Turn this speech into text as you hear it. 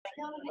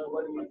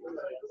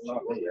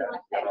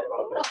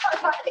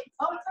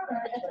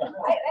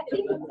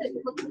think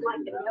it looks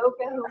like a no-go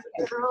camera,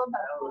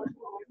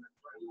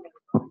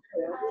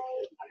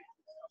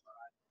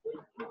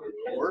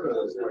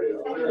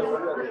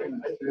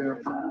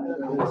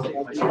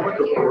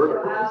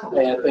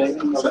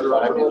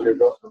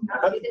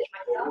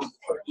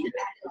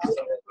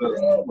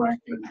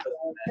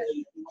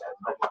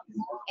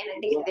 and I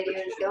think the video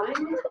is going.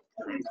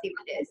 Let's see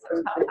what it is. So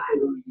it's probably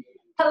fine.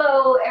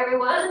 Hello,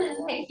 everyone, and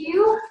thank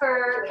you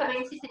for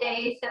coming to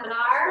today's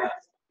seminar.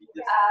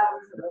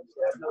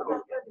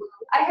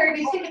 I heard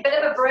we took a bit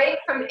of a break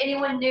from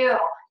anyone new,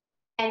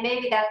 and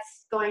maybe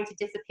that's going to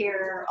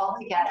disappear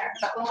altogether,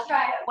 but we'll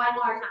try it one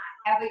more time.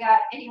 Have we got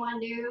anyone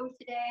new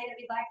today that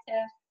we'd like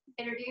to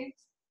introduce?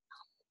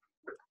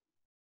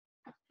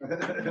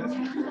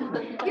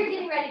 You're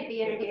getting ready to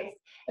be introduced.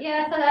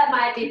 Yeah, so that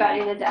might be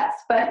biting the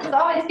dust, but it's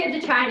always good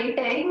to try new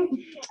things.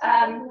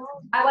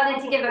 I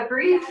wanted to give a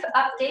brief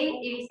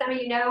update. Some of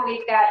you know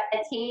we've got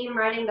a team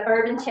running the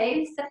Bourbon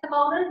Chase at the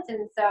moment,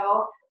 and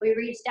so we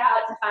reached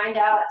out to find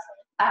out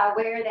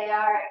where they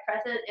are at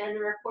present, and the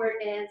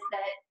report is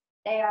that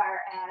they are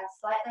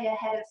slightly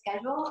ahead of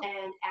schedule,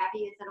 and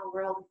Abby is in a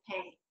world of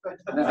pain. So,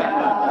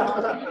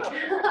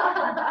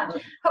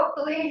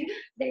 hopefully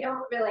they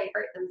don't really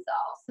hurt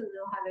themselves, and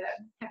they'll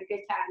have a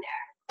good time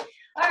there.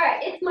 All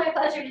right, it's my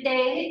pleasure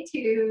today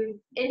to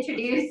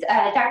introduce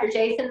Dr.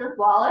 Jason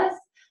Wallace.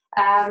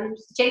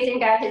 Jason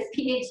got his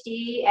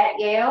PhD at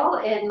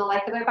Yale in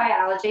molecular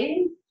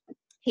biology.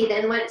 He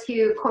then went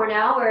to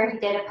Cornell, where he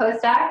did a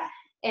postdoc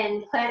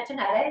in plant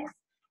genetics,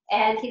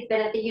 and he's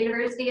been at the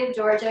University of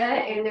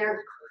Georgia in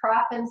their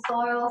crop and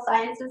soil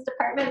sciences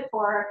department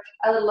for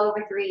a little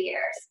over 3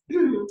 years,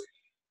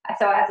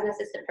 so as an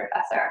assistant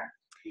professor.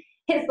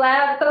 His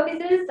lab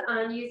focuses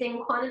on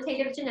using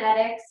quantitative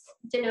genetics,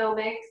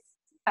 genomics,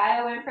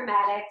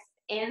 bioinformatics,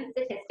 and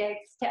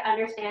statistics to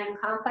understand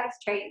complex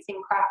traits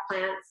in crop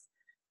plants,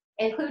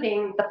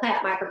 including the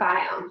plant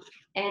microbiome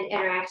and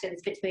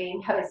interactions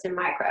between host and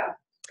microbe.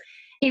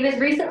 He was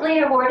recently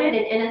awarded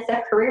an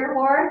NSF Career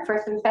Award for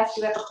some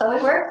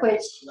fescue-epiploid work,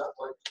 which,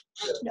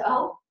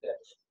 no?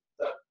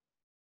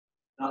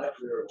 Not a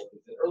career award,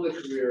 it's an early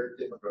career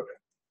different program.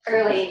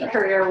 Early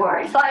career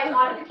award, slight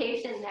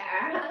modification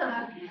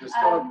there. You're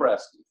still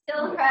impressed.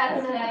 Still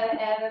impressed,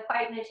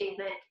 quite an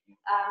achievement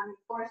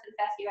for some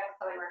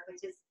fescue-epiploid work,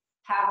 which is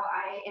how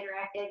I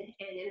interacted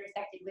and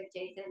intersected with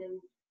Jason, and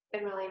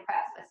been really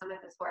impressed with some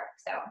of his work.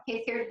 So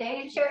he's here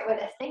today to share it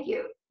with us. Thank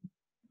you.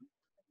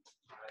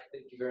 All right,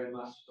 thank you very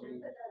much.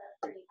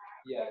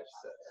 Yeah,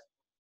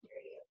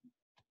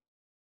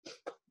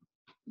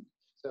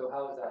 so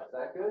how is that? Is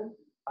that good?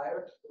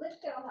 Higher? Let's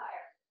go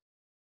higher.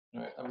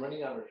 All right, I'm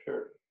running out of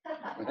shirt.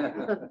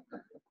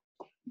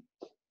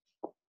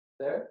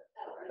 There?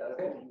 Is that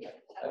okay?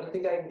 I don't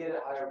think I can get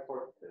it higher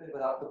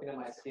without flipping on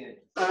my skin.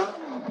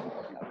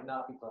 That would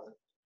not be pleasant.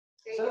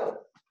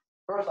 So,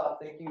 first off,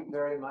 thank you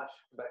very much,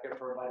 Rebecca,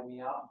 for inviting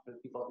me out. For the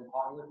people I've been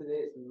talking with today,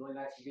 it's been really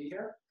nice to be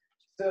here.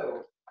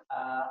 So,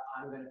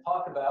 I'm going to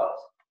talk about,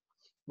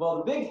 well,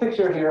 the big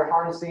picture here,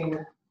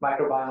 harnessing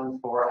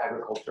microbiome for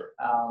agriculture.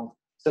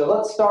 So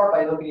let's start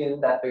by looking at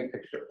that big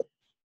picture.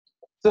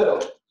 So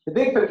the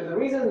big picture, the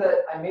reason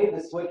that I made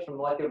the switch from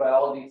molecular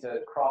biology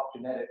to crop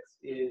genetics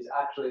is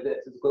actually this,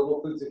 it's global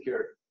food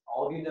security.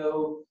 All of you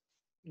know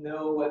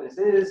what this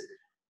is.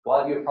 A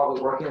lot of you are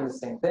probably working on the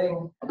same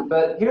thing,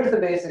 but here's the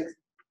basic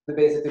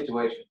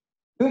situation.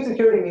 Food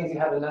security means you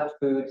have enough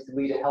food to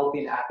lead a healthy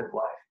and active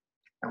life.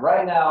 And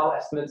right now,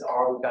 estimates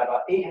are we've got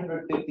about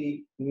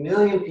 850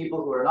 million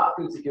people who are not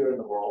food secure in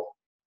the world.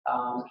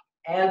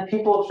 And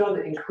people have shown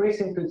that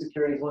increasing food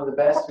security is one of the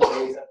best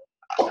ways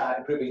of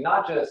improving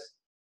not just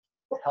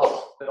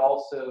health, but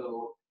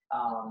also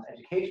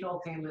educational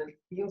attainment,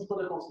 even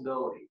political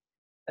stability.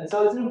 And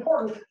so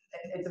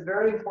it's a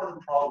very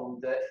important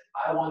problem that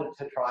I wanted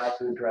to try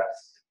to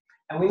address.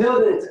 And we know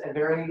that it's a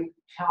very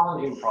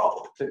challenging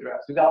problem to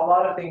address. We've got a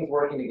lot of things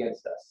working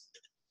against us.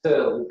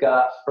 So we've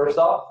got, first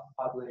off,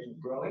 population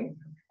growing.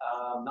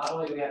 Not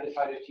only do we have to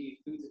try to achieve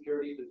food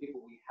security for the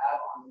people we have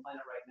on the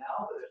planet right now,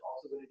 but there's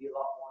also going to be a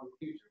lot more in the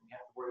future. We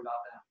have to worry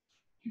about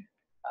them.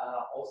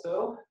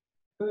 Also,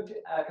 food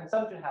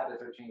consumption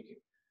habits are changing.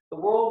 The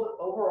world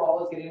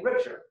overall is getting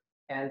richer.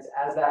 And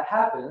as that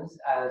happens,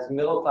 as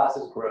middle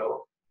classes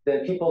grow,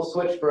 then people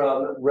switch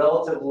from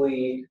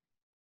relatively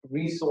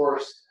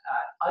resource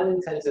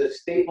unintensive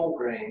staple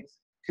grains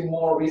to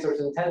more resource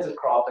intensive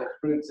crops like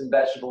fruits and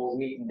vegetables,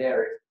 meat and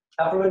dairy.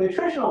 Now, from a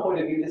nutritional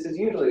point of view, this is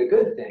usually a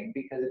good thing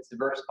because it's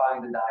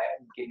diversifying the diet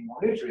and getting more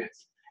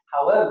nutrients.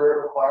 However,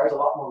 it requires a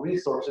lot more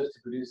resources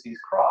to produce these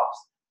crops,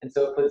 and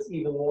so it puts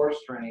even more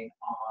strain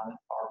on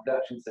our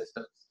production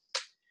systems.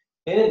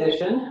 In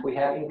addition, we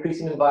have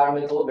increasing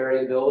environmental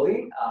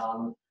variability.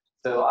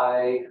 So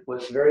I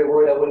was very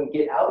worried I wouldn't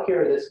get out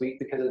here this week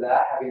because of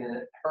that, having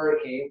a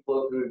hurricane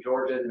flow through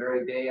Georgia the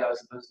very day I was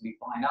supposed to be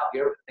flying out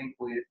here, but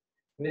thankfully it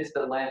missed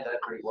Atlanta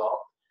pretty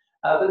well.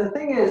 But the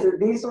thing is that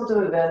these sorts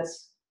of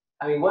events,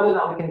 I mean, whether or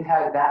not we can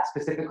tag that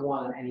specific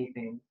one on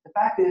anything, the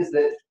fact is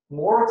that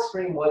more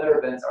extreme weather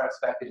events are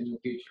expected in the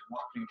future. More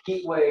extreme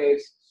heat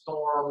waves,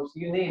 storms,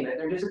 you name it.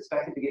 They're just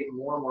expected to get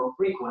more and more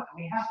frequent.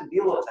 And we have to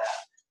deal with that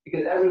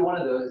because every one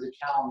of those is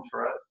a challenge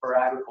for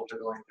agriculture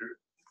going through.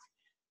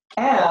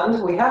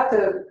 And we have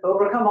to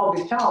overcome all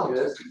these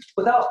challenges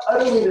without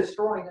utterly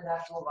destroying the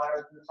natural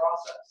environment in the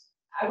process.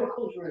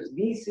 Agriculture is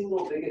the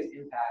single biggest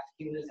impact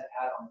humans have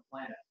had on the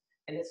planet.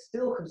 And it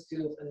still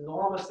consumes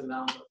enormous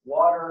amounts of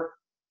water,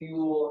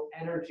 fuel,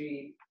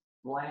 energy,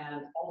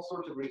 land, all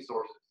sorts of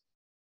resources.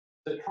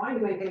 So trying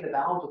to maintain the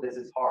balance with this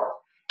is hard.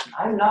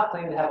 I'm not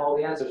claiming to have all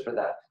the answers for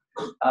that.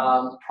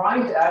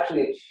 Trying to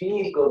actually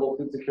achieve global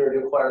food security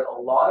requires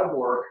a lot of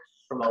work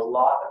from a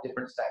lot of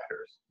different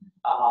sectors.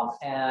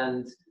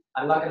 And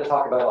I'm not going to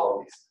talk about all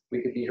of these.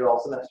 We could be here all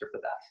semester for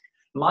that.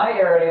 My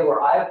area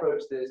where I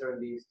approach this are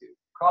these two,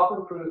 crop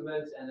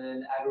improvement and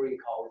then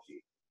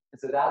agroecology. And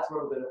so that's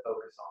where I'm going to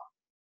focus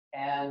on.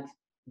 And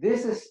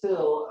this is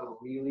still a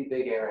really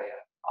big area,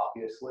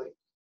 obviously.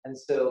 And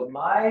so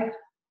my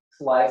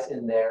slice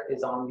in there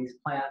is on these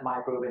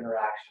plant-microbe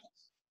interactions.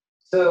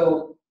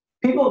 So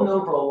people have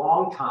known for a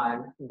long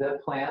time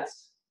that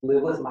plants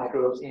live with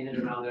microbes in and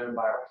around their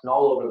environment and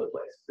all over the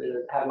place. They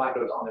have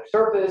microbes on their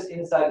surface,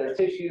 inside their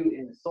tissue,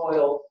 in the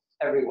soil,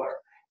 everywhere.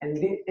 And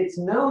it's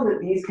known that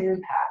these can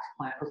impact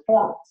plant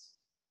performance.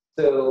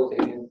 So they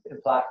can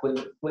impact when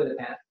the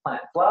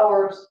plant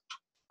flowers,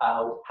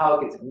 how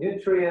it gets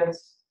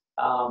nutrients,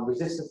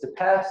 resistance to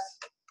pests,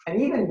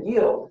 and even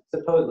yield,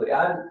 supposedly.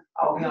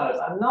 I'll be honest,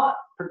 I'm not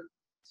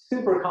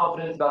super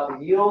confident about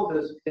the yield.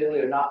 Those clearly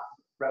are not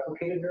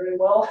replicated very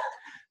well.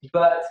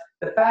 But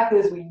the fact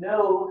is we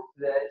know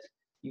that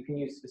you can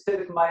use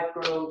specific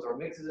microbes or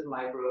mixes of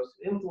microbes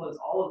to influence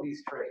all of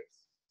these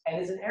traits. And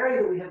it's an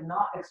area that we have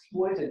not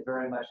exploited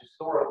very much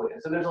historically.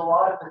 And so there's a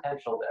lot of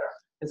potential there.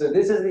 And so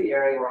this is the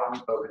area where I'm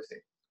focusing.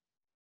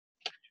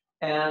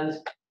 And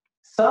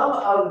some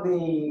of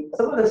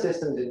the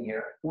systems in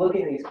here,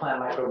 looking at these plant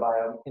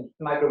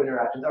microbe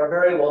interactions, are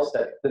very well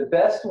studied. The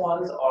best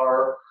ones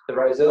are the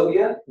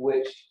rhizobia,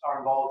 which are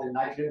involved in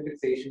nitrogen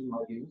fixation in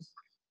legumes,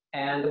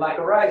 and the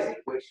mycorrhizae,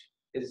 which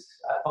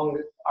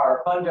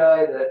are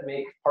fungi that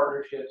make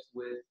partnerships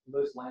with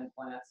most land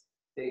plants.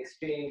 They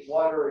exchange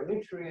water and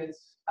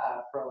nutrients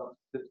from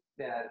the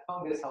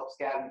fungus, helps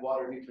scavenge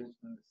water and nutrients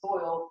from the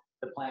soil.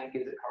 The plant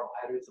gives it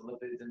carbohydrates and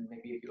lipids and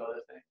maybe a few other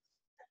things.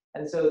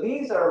 And so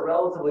these are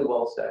relatively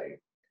well studied.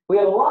 We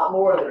have a lot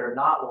more that are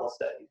not well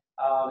studied.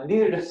 And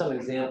these are just some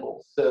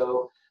examples.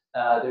 So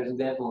there's an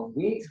example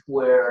in wheat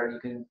where you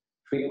can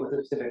treat it with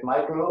a specific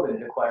microbe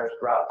and it acquires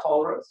drought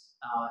tolerance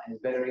and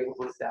is better able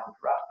to withstand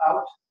drought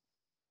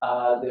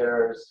out.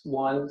 There's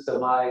one, so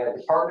my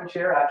department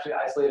chair actually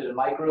isolated a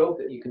microbe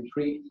that you can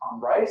treat on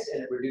rice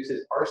and it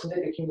reduces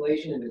arsenic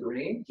accumulation in the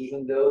grain,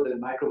 even though the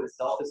microbe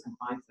itself is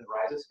confined to the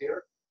rhizosphere.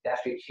 It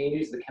actually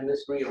changes the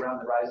chemistry around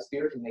the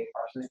rhizosphere to make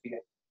arsenic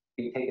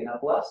be taken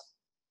up less.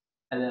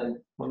 And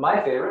then one of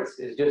my favorites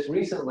is just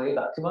recently,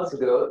 about 2 months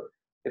ago,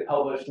 they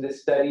published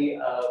this study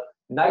of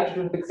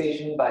nitrogen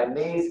fixation by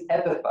maize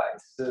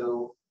epiphytes.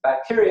 So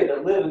bacteria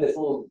that live in this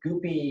little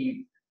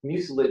goopy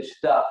mucilage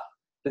stuff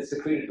that's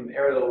secreted from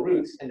aerial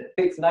roots and it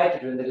fixes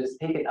nitrogen that is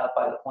taken up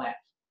by the plant.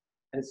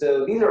 And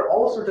so these are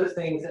all sorts of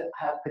things that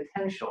have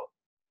potential.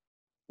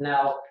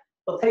 Now,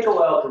 it'll take a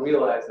while to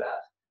realize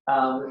that.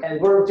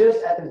 And we're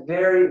just at the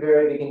very,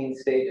 very beginning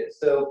stages.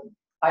 So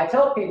I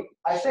tell people,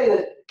 I say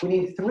that we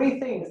need 3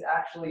 things to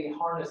actually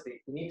harness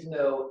these. We need to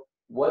know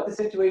what the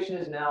situation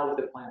is now with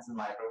the plants and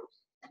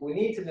microbes. We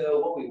need to know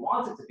what we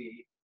want it to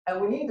be, and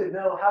we need to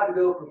know how to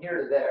go from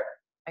here to there.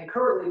 And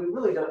currently, we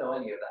really don't know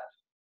any of that.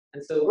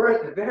 And so we're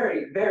at the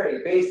very,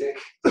 very basic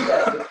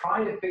steps of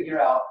trying to figure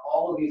out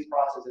all of these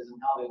processes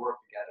and how they work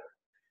together.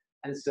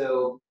 And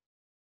so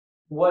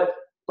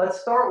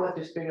let's start with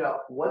just figuring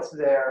out what's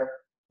there,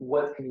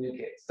 what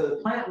communicates. So the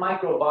plant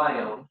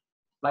microbiome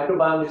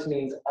just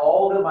means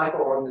all the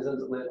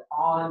microorganisms that live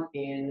on,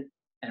 in,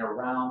 and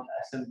around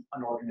an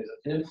organism.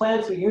 And in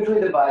plants, we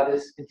usually divide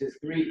this into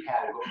 3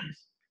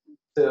 categories.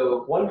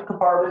 So one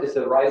compartment is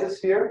the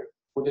rhizosphere,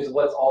 which is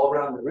what's all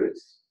around the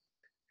roots.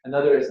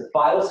 Another is the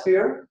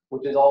phyllosphere,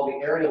 which is all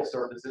the aerial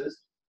surfaces.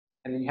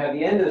 And then you have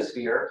the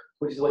endosphere,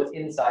 which is what's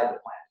inside the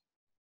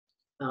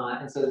plant.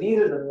 And so these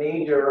are the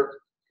major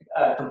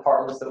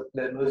compartments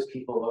that most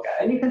people look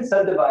at. And you can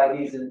subdivide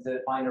these into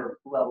finer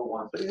level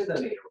ones, but these are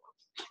the major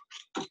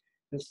ones.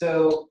 And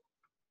so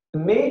the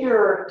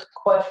major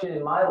question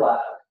in my lab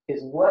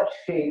is what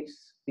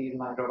shapes these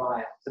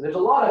microbiomes. So there's a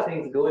lot of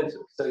things that go into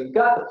it. So you've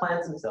got the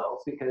plants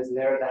themselves because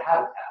they're the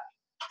habitat.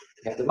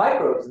 You have the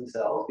microbes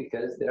themselves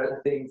because they're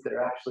the things that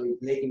are actually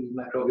making these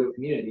microbial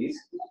communities.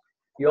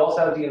 You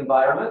also have the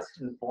environment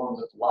in the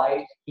forms of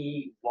light,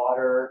 heat,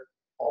 water,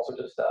 all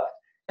sorts of stuff.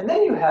 And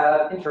then you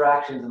have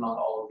interactions among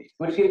all of these,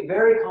 which get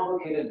very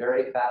complicated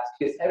very fast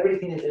because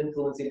everything is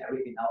influencing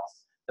everything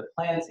else. The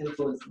plants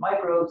influence the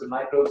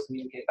microbes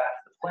communicate back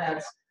to the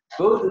plants.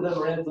 Both of them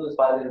are influenced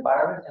by the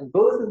environment, and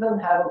both of them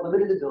have a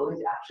limited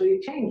ability to actually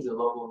change the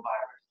local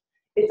environment.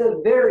 It's a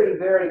very,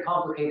 very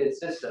complicated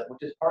system,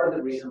 which is part of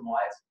the reason why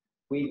it's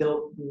We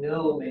don't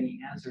know many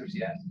answers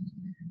yet.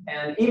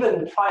 And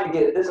even trying to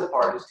get this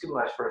apart is too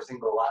much for a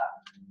single lab.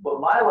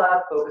 What my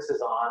lab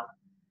focuses on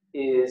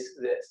is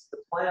this: the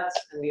plants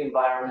and the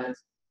environment,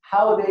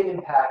 how they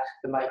impact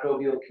the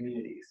microbial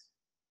communities.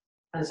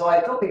 And so I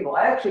tell people,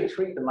 I actually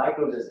treat the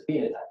microbes as a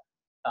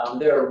phenotype.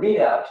 They're a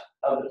readout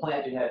of the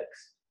plant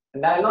genetics.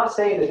 And I'm not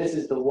saying that this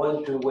is the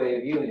one true way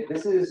of viewing it.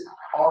 This is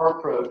our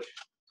approach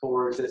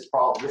towards this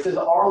problem. This is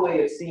our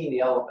way of seeing the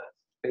elephant,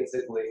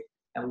 basically.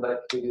 And if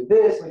we do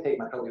this, we take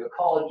microbial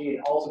ecology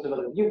and all sorts of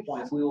other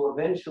viewpoints, we will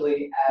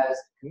eventually, as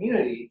a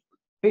community,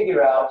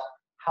 figure out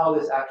how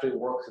this actually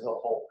works as a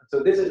whole.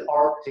 So this is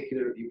our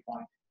particular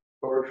viewpoint,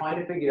 where we're trying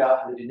to figure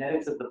out how the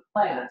genetics of the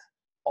plant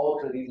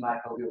alter these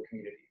microbial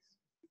communities.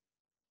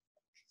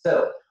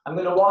 So I'm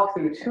going to walk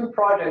through two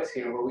projects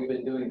here where we've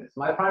been doing this.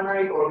 My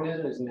primary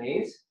organism is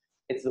maize.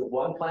 It's the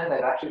one plant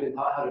I've actually been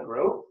taught how to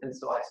grow, and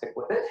so I stick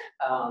with it.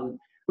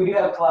 We do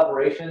have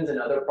collaborations and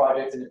other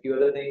projects and a few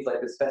other things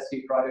like the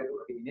specialty project that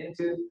we're getting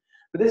into,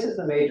 but this is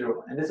the major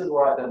one, and this is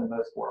where I've done the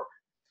most work.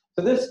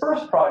 So this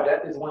first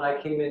project is one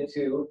I came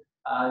into.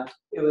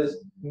 It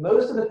was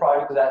most of the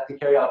project was actually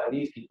carried out by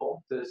these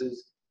people. So this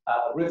is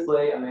Ruth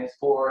Lay,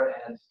 MX4,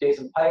 and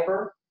Jason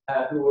Piper,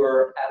 who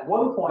were at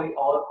one point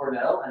all at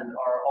Cornell and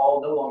are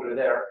all no longer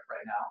there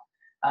right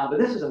now. But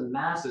this is a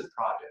massive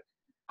project.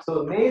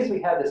 So in maize,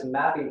 we have this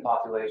mapping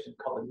population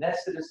called the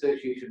nested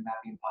association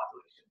mapping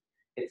population.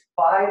 It's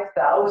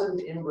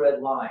 5,000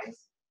 inbred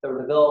lines that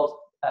were developed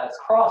as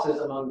crosses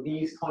among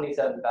these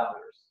 27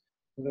 founders.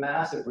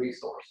 Massive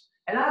resource.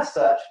 And as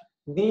such,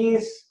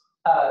 these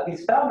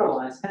founder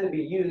lines tend to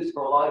be used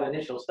for a lot of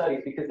initial studies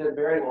because they're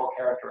very well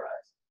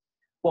characterized.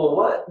 Well,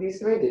 what these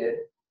three did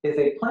is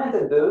they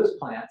planted those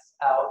plants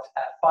out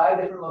at 5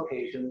 different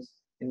locations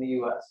in the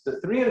US. So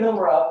 3 of them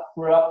were up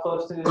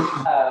close to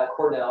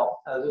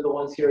Cornell. Those are the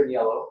ones here in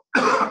yellow.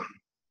 There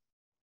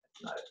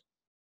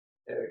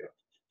we go.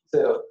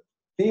 So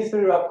these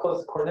 3 were up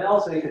close to Cornell,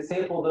 so they could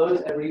sample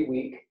those every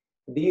week.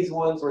 These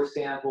ones were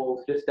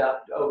sampled just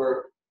up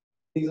over,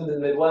 these ones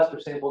in the Midwest were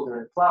sampled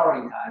during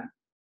flowering time.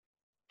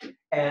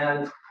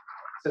 And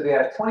so they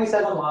have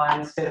 27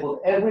 lines sampled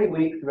every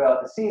week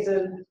throughout the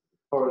season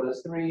for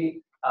those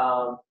 3.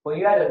 When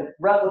you add in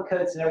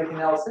replicates and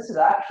everything else, this is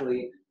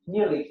actually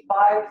nearly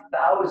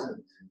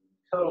 5,000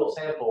 total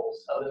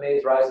samples of the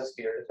maize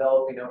rhizosphere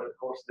developing over the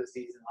course of the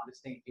season on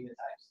distinct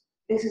phenotypes.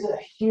 This is a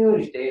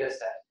huge data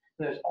set.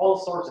 And there's all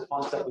sorts of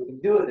fun stuff we can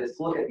do with this.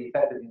 Look at the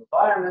effect of the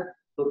environment,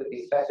 look at the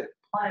effect of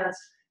plants,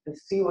 and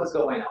see what's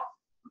going on.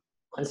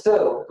 And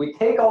so we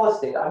take all this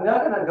data. I'm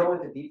not going to go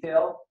into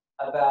detail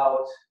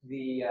about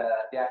the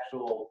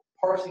actual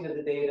parsing of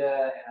the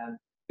data and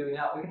doing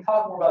that. We can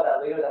talk more about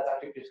that later. That's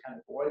actually just kind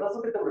of boring. Let's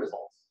look at the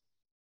results.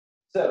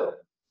 So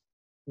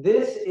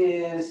this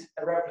is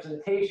a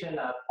representation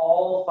of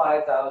all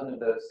 5,000 of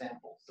those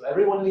samples. So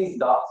every one of these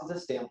dots is a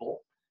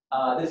sample.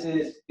 This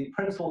is the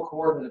principal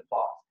coordinate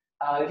plot.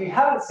 If you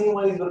haven't seen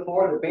one of these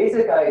before, the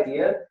basic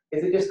idea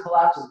is it just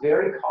collapses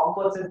very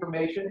complex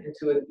information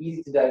into an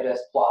easy to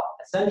digest plot.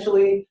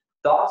 Essentially,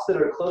 dots that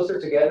are closer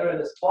together in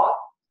this plot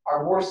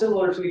are more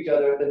similar to each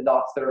other than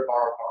dots that are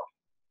far apart.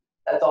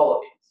 That's all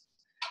it means.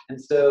 And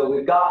so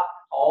we've got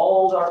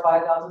all our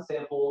 5,000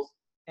 samples,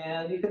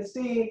 and you can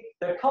see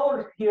they're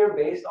colored here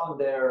based on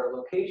their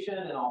location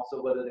and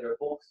also whether they're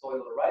bulk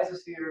soil or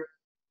rhizosphere.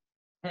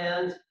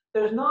 And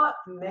there's not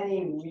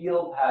many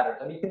real patterns.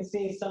 I mean, you can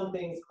see some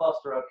things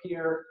cluster up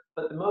here,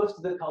 but most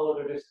of the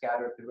colors are just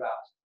scattered throughout.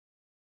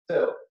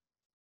 So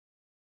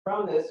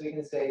from this, we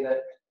can say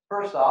that,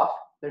 first off,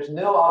 there's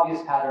no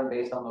obvious pattern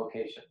based on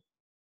location.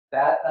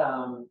 That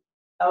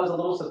was a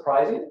little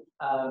surprising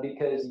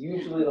because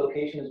usually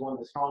location is one of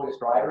the strongest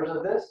drivers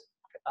of this.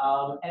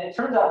 And it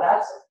turns out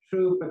that's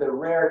true for the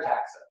rare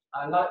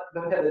taxa.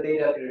 Don't have the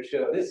data up here to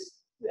show.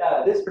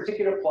 This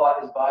particular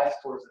plot is biased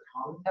towards the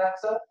common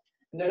taxa,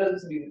 and there doesn't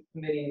seem to be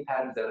many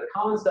patterns there. The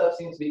common stuff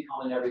seems to be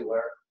common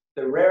everywhere.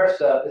 The rare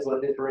stuff is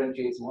what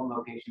differentiates one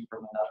location from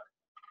another.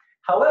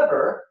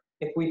 However,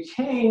 if we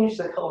change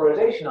the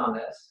colorization on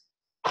this,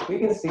 we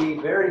can see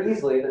very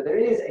easily that there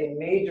is a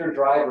major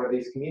driver of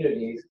these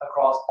communities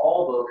across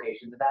all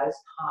locations, and that is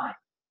time,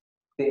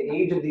 the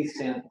age of these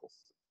samples.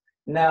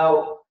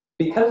 Now,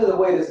 because of the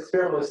way this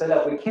experiment was set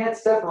up, we can't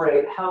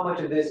separate how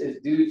much of this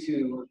is due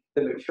to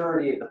the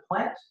maturity of the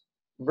plant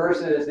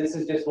versus this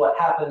is just what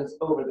happens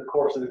over the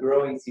course of the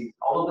growing season.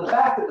 Although the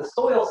fact that the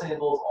soil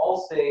samples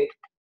all stay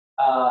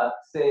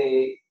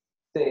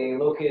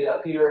located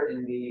up here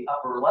in the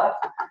upper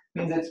left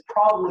means it's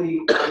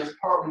partly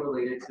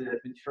related to the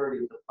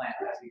maturity of the plant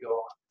as we go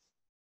on.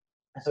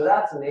 And so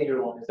that's the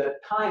major one, is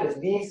that time is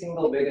the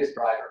single biggest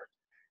driver.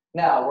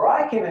 Now, where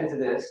I came into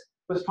this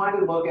was trying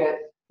to look at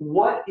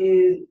what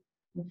is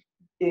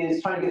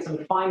trying to get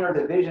some finer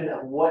division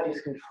of what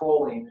is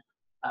controlling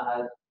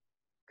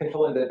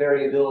the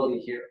variability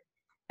here.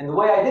 And the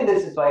way I did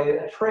this is by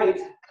a trait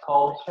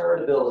called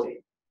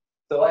heritability.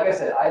 So like I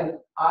said,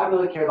 I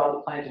really care about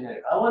the plant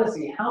genetics. I want to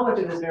see how much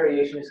of this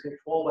variation is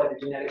controlled by the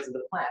genetics of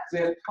the plant. So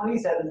we have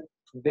 27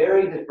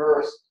 very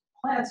diverse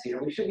plants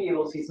here, we should be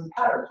able to see some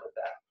patterns with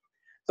that.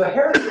 So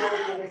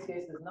heritability in this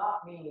case does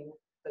not mean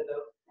that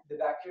the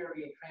bacteria are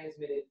being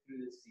transmitted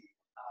through the seed.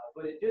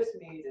 What it just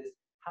means is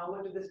how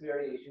much of this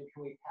variation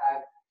can we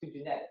tag to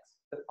genetics,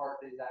 the part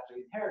that is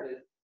actually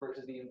inherited,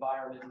 versus the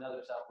environment and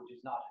other stuff which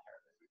is not inherited.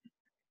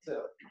 So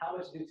how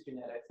much due to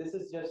genetics? This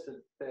is just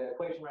the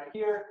equation right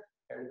here.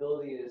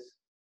 Heritability is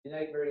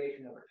genetic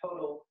variation over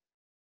total.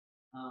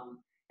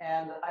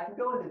 And I can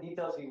go into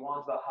details if you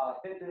want about how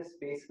I fit this.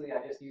 Basically,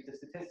 I just used a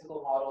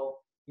statistical model,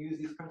 used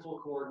these principal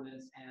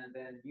coordinates, and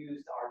then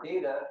used our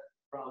data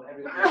from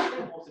every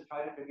samples to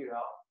try to figure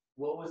out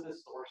what was the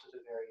source of the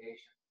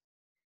variation.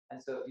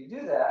 And so if you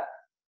do that,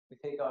 we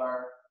take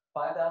our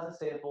 5,000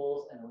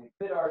 samples and we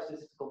fit our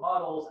statistical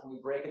models and we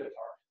break it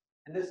apart.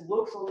 And this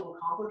looks a little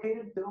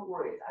complicated. Don't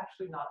worry, it's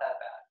actually not that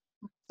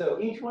bad. So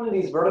each one of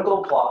these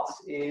vertical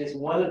plots is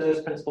one of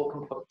those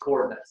principal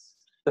coordinates.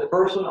 The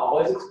first one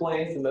always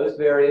explains the most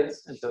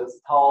variance, and so it's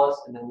the tallest,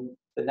 and then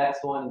the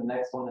next one, and the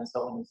next one, and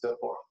so on and so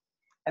forth.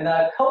 And then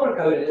I've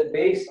color-coded it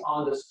based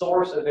on the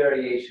source of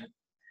variation.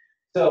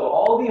 So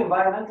all the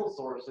environmental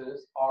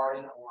sources are in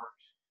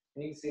orange.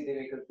 And you can see they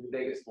make up the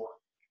biggest one.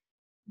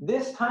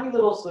 This tiny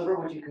little sliver,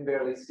 which you can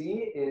barely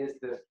see, is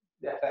the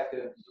effect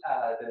of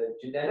the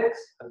genetics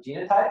of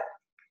genotype.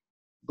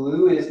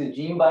 Blue is the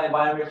gene by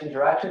environment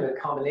interaction, the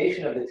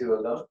combination of the two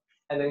of them.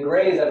 And then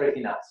gray is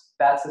everything else.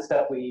 That's the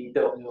stuff we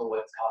don't know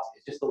what's causing.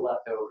 It's just the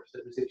leftovers, the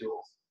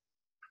residuals.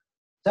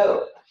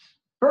 So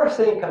first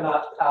thing come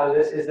out of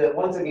this is that,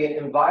 once again,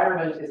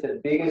 environment is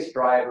the biggest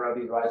driver of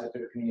these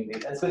rhizosphere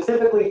communities, and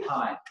specifically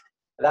time.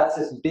 That's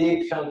this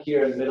big chunk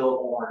here in the middle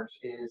of orange,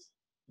 is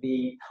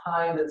the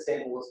time that the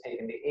sample was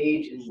taken, the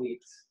age in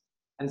weeks.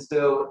 And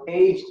so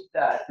age,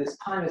 this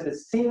time is the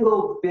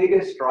single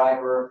biggest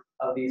driver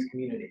of these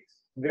communities,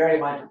 very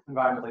much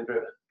environmentally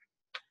driven.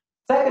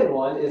 Second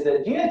one is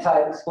that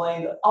genotype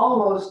explains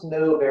almost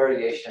no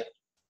variation.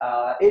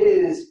 It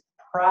is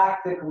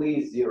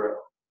practically zero,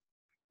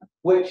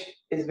 which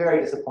is very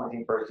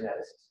disappointing for a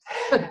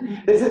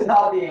geneticist. This is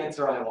not the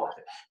answer I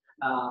wanted.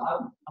 I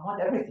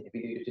want everything to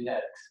be due to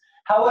genetics.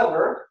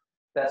 However,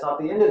 that's not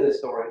the end of the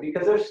story,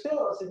 because there's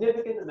still a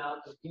significant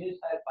amount of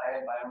genotype by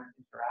environment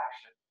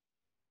interaction.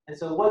 And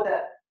so what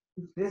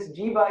this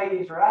G by E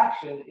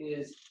interaction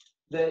is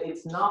that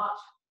it's not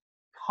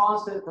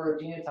constant for a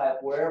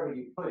genotype wherever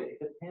you put it.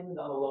 It depends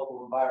on the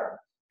local environment.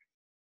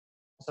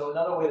 So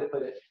another way to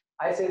put it,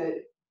 I say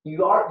that you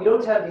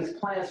don't have these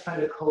plants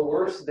trying to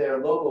coerce their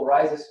local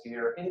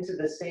rhizosphere into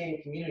the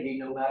same community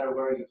no matter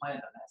where you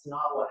plant them. That's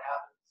not what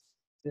happens.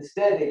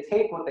 Instead, they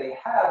take what they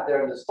have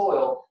there in the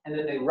soil and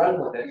then they run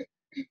with it,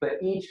 but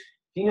each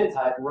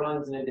genotype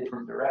runs in a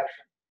different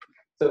direction.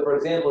 So for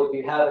example, if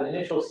you have an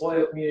initial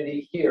soil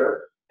community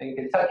here in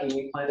Kentucky,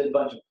 we planted a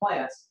bunch of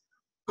plants.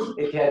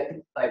 If you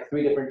had like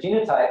 3 different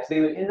genotypes,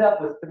 they would end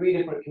up with 3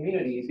 different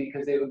communities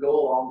because they would go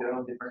along their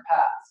own different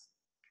paths.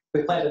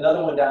 If we plant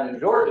another one down in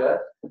Georgia,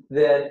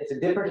 then it's a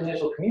different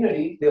initial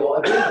community. They will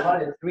again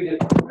run in 3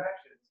 different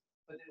directions,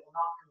 but they will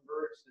not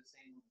converge to the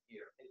same one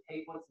here. They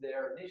take what's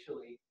there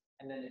initially,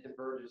 and then it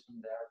diverges from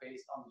there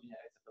based on the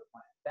genetics of the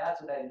plant. That's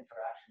what that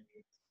interaction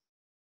means.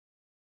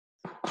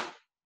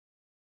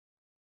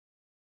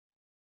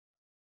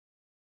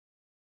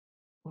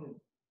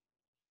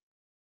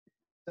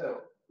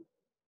 So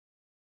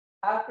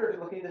after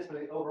looking at this for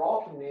the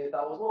overall community, I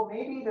thought, well,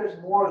 maybe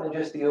there's more than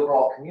just the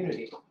overall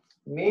community.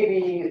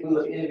 Maybe if we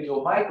look at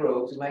individual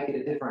microbes, we might get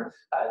a different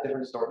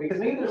story.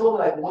 Because maybe there's only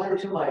like 1 or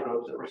 2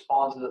 microbes that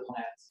respond to the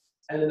plants,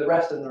 and then the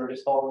rest of them are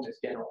just following this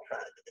general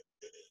trend.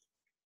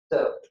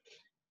 So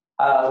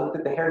look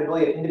at the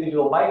heritability of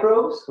individual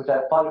microbes, which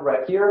I've plotted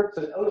right here.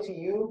 So an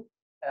OTU,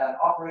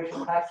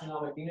 operational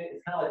taxonomic unit,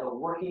 is kind of like a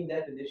working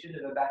definition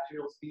of a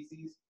bacterial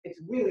species. It's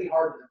really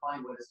hard to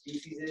define what a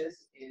species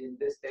is in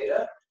this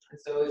data. And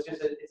so it's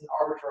just it's an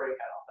arbitrary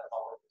cutoff. That's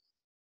all it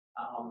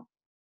is.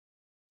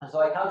 And so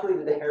I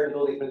calculated the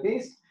heritability for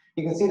these.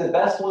 You can see the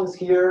best ones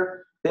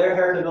here. Their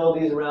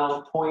heritability is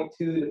around 0.2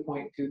 to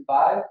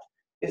 0.25.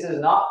 This is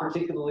not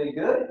particularly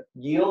good.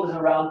 Yield is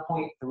around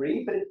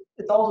 0.3, but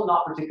it's also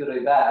not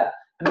particularly bad.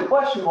 And the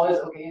question was,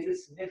 okay, is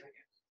this significant?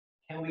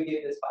 Can we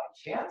get this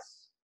by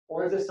chance,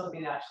 or is this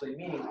something actually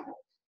meaningful?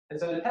 And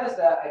so to test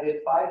that, I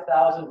did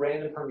 5,000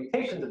 random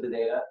permutations of the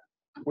data,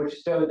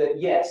 which showed that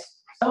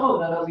yes, some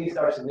of them at least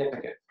are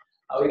significant.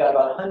 We got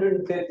about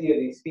 150 of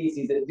these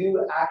species that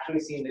do actually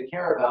seem to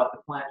care about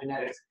the plant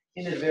genetics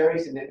in a very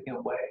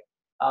significant way.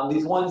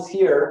 These ones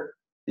here,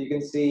 you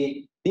can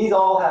see, these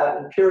all have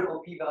empirical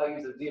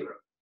p-values of 0,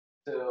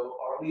 so,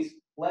 or at least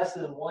less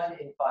than 1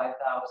 in 5,000.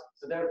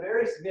 So they're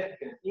very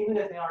significant, even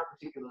if they aren't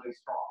particularly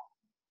strong.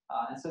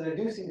 And so there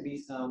do seem to be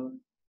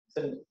some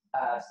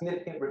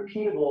significant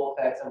repeatable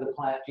effects of the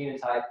plant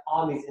genotype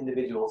on these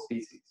individual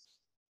species.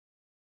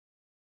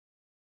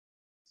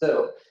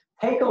 So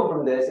take home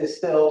from this is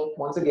still,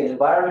 once again,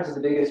 environment is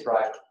the biggest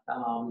driver.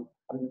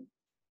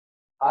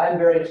 I'm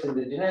very interested in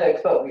the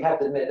genetics, but we have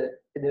to admit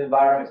that the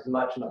environment is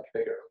much, much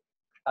bigger.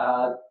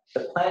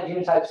 The plant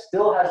genotype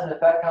still has an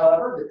effect,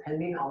 however,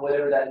 depending on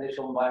whatever that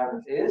initial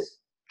environment is.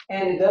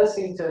 And it does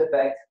seem to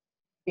affect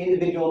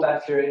individual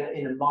bacteria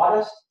in a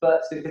modest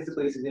but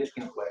statistically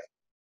significant way.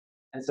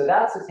 And so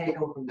that's the take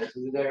home from this.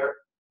 Is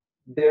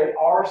there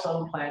are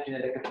some plant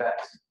genetic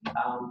effects,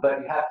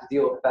 but you have to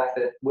deal with the fact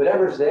that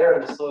whatever's there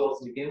in the soil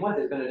to begin with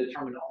is going to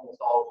determine almost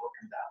all of what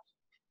comes out.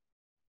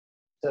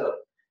 So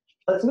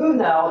let's move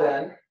now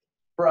then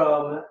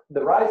from the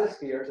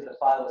rhizosphere to the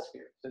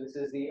phyllosphere. So this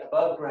is the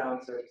above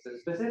ground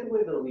surfaces,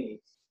 specifically the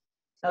leaves.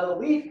 Now the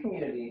leaf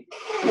community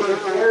is a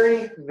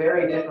very,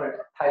 very different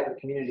type of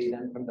community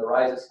than from the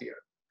rhizosphere.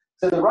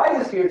 So the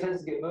rhizosphere tends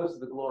to get most of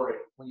the glory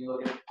when you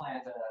look at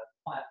plant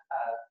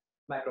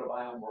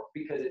microbiome work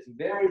because it's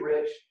very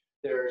rich.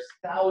 There's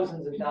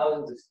thousands and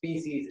thousands of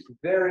species. It's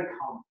very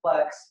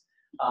complex,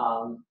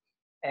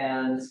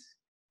 and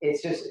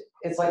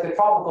it's like the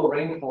tropical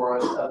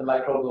rainforest of the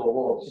microbial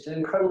world. It's an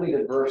incredibly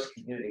diverse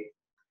community.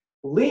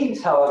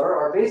 Leaves, however,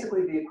 are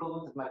basically the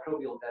equivalent of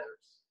microbial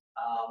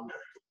deserts.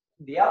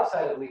 The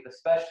outside of leaf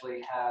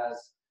especially has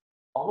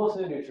almost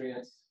no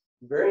nutrients,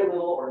 very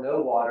little or no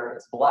water.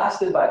 It's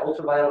blasted by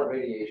ultraviolet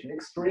radiation,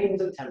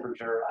 extremes of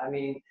temperature. I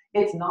mean,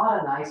 it's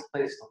not a nice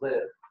place to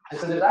live. And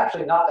so there's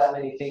actually not that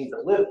many things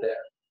that live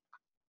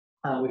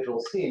there, which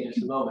we'll see in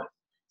just a moment.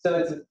 So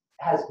it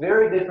has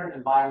very different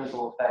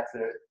environmental effects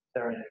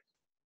that are in it.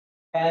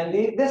 And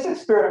this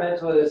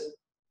experiment was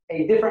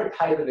a different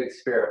type of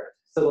experiment.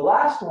 So the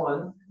last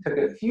one took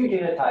a few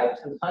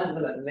genotypes and planted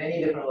them at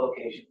many different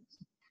locations.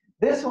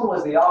 This one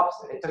was the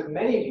opposite. It took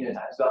many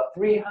genotypes, about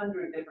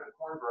 300 different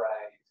corn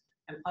varieties,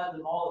 and planted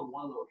them all in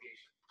one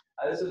location.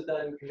 This was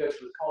done in conjunction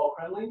with Carl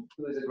Kremling,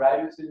 who was a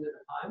graduate student at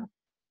the time.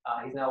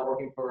 He's now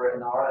working for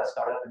Inara, a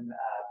startup in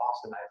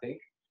Boston, I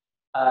think.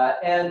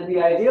 And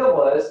the idea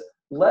was,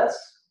 let's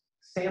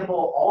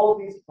sample all of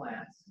these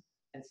plants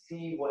and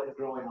see what is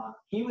growing on.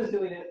 He was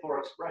doing it for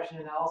expression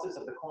analysis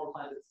of the corn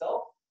plant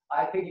itself.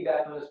 I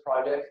piggybacked on this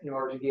project in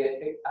order to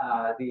get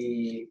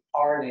the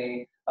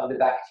RNA of the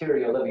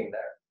bacteria living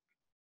there.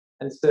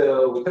 And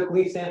so we took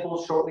leaf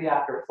samples shortly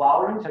after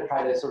flowering to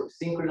try to sort of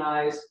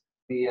synchronize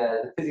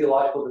the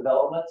physiological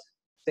development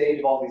stage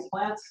of all these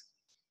plants.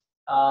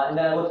 And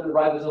then I looked at the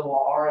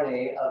ribosomal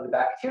RNA of the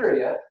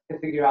bacteria to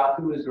figure out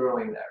who was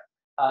growing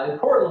there.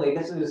 Importantly,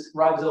 this is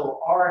ribosomal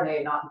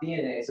RNA, not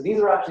DNA. So these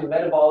are actually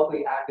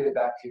metabolically active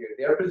bacteria.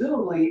 They are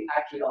presumably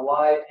actually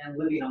alive and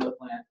living on the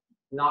plant,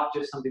 not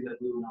just something that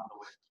blew on the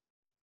wind.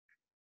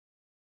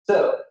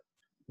 So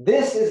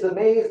this is the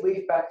maize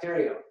leaf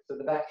bacterium. So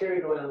the bacteria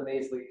growing on the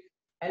maize leaf.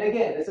 And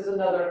again, this is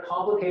another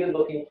complicated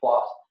looking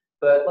plot,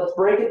 but let's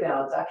break it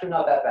down. It's actually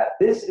not that bad.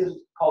 This is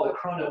called a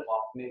Krona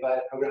plot, made by a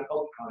program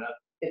called Krona.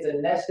 It's a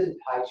nested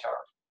pie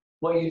chart.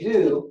 What you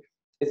do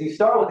is you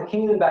start with the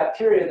kingdom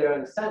bacteria there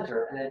in the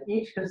center, and then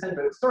each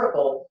concentric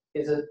circle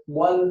is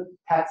one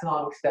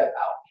taxonomic step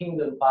out.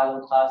 Kingdom,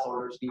 phylum, class,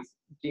 order, species,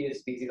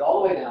 genus, species,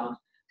 all the way down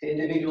to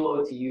individual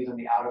OTUs on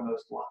the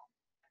outermost one.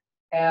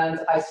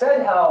 And I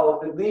said how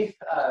the leaf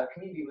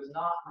community was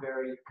not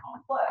very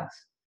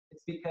complex.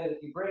 It's because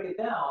if you break it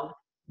down,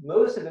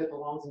 most of it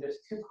belongs in just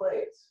two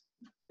clades.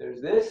 There's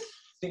this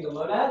single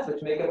monads,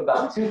 which make up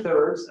about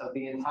 2/3 of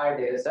the entire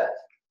data set.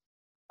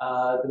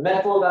 The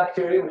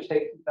methylobacteria, which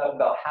take up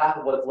about half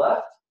of what's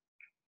left.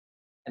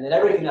 And then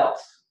everything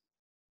else.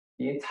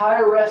 The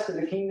entire rest of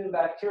the kingdom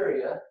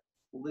bacteria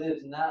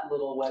lives in that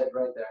little wedge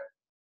right there.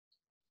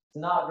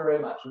 It's not very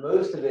much.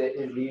 Most of it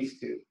is these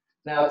two.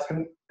 Now,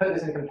 to put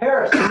this in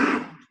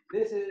comparison,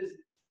 this is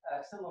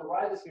similar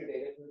rhizosphere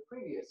data from the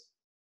previous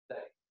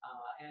study.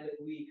 And if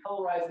we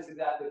colorize this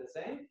exactly the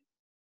same,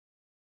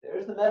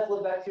 there's the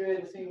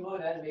methylobacteria, the single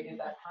monad, making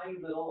that tiny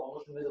little,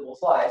 almost invisible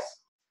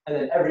slice, and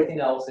then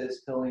everything else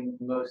is filling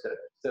most of it.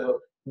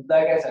 So,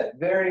 like I said,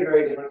 very,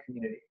 very different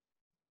community.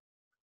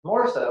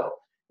 More so,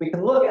 we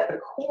can look at the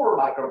core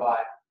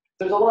microbiome.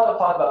 There's a lot of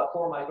talk about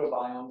core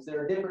microbiomes. There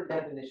are different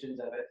definitions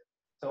of it.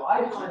 So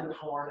I define the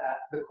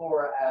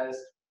core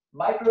as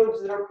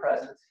microbes that are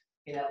present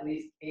in at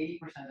least 80%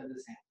 of the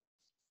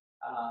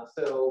sample.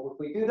 So if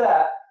we do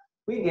that,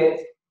 we get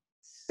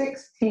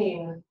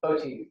 16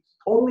 OTUs,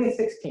 only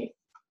 16.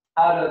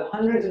 Out of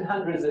hundreds and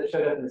hundreds that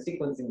showed up in the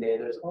sequencing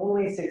data, there's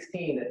only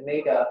 16 that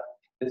make up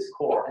this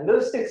core. And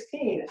those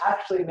 16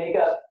 actually make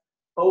up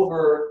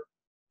over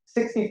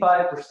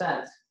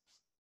 65%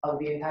 of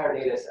the entire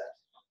data set.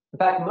 In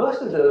fact,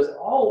 most of those,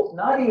 all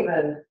not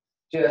even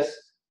just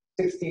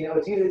 16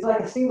 OTUs, it's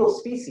like a single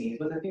species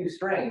with a few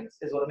strains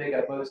is what make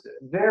up most of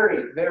it.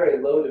 Very,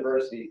 very low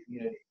diversity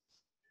community.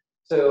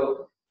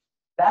 So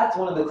that's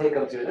one of the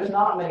take-homes here. There's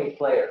not many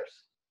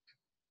players.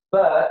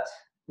 But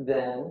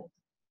then,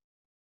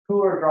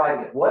 who are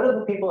driving it? What are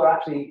the people who are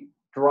actually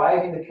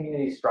driving the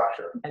community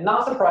structure? And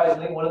not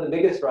surprisingly, one of the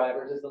biggest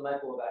drivers is the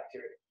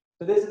methylobacteria.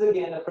 So this is,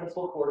 again, a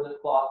principal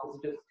coordinate plot. This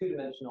is just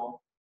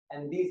two-dimensional.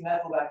 And these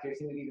methylobacteria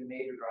seem to be the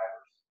major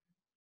drivers.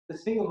 The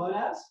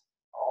sphingmonads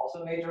are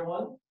also a major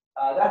one.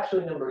 They're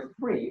actually number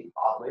 3,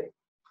 oddly.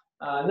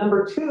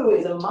 Number 2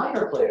 is a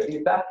minor player,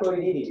 these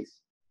Bacteroidetes.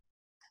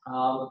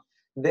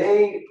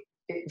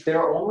 There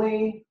are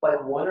only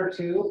like 1 or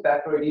 2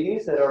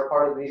 Bacteroidetes that are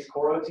part of these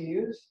core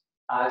OTUs.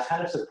 I was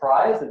kind of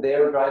surprised that they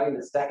were driving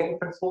the second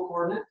principal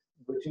coordinate,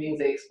 which means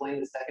they explain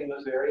the second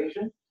most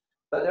variation,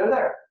 but they're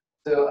there.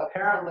 So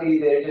apparently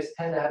they just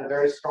tend to have a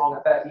very strong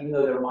effect, even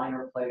though they're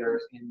minor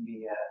players in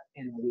the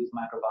leaf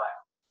microbiome.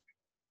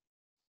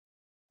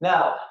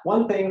 Now,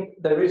 one thing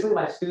that recently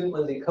my student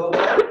Lindsay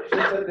Kovac,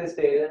 she took this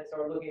data and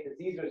started looking at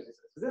disease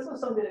resistance. So this was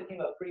something that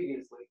came up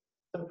previously.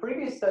 Some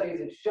previous studies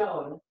had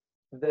shown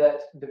that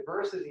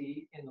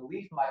diversity in the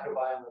leaf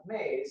microbiome of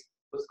maize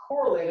was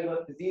correlated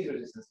with disease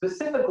resistance,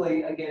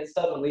 specifically against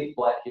southern leaf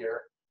blight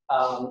here.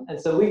 And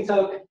so we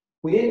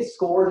didn't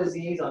score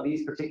disease on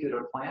these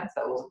particular plants.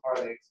 That wasn't part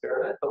of the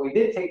experiment, but we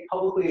did take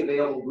publicly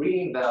available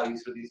breeding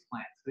values for these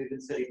plants. They've been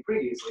studied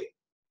previously.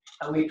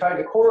 And we tried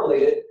to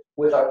correlate it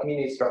with our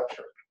community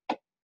structure.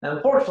 Now,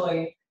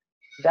 unfortunately,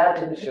 that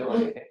didn't show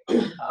anything.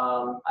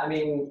 I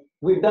mean,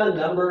 we've done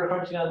number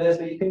crunching on this,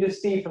 but you can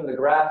just see from the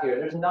graph here,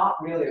 there's not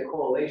really a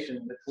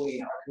correlation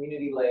between our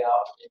community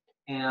layout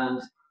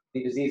and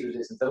the disease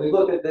resistance. And we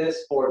looked at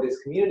this for this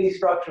community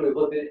structure. We've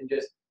looked at it in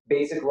just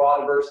basic raw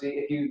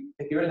diversity.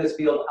 If you're in this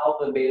field,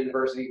 alpha and beta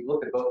diversity, you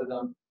look at both of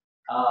them.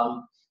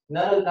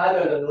 Neither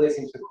of them really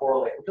seems to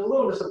correlate, which is a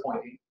little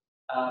disappointing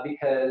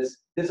because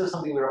this is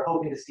something we were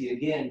hoping to see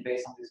again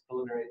based on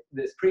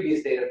this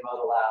previous data from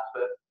other labs,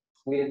 but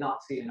we did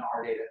not see it in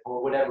our data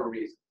for whatever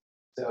reason.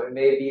 So it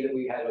may be that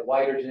we had a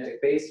wider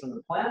genetic base from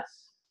the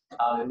plants.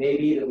 It may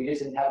be that we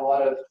just didn't have a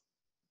lot of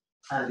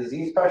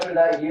disease pressure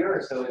that year,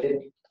 and so it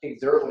didn't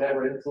exert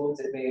whatever influence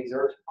it may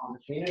exert on the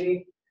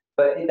community.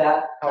 But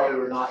that, however,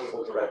 we're not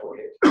able to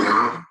replicate.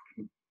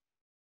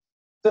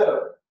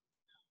 So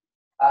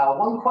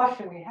one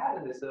question we had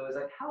in this, though, is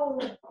like, how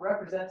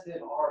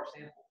representative are our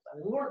samples? I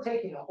mean, we weren't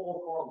taking a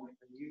whole corn leaf,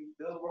 and you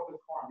work with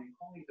corn, the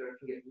corn leaves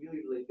can get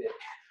really, really big.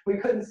 We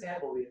couldn't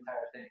sample the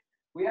entire thing.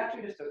 We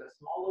actually just took a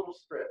small little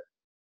strip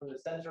from the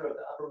center of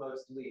the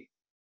uppermost leaf.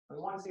 And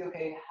we wanted to see,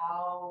 okay,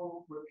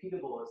 how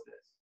repeatable is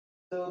this?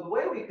 So the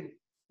way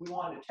we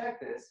wanted to check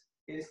this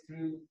is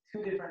through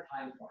two different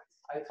time points.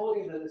 I told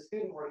you that the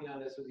student working on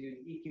this was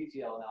using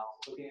EQTL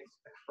analysis, looking at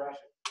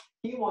expression.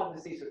 He wanted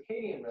to see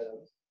circadian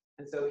rhythms,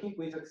 and so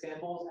we took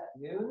samples at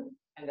noon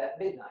and at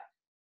midnight.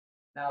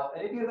 Now,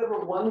 any of you have ever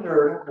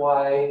wondered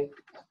why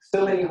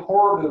so many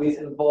horror movies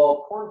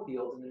involve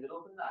cornfields in the middle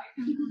of the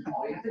night?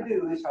 All you have to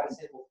do is try to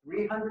sample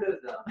 300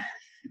 of them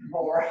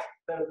for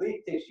their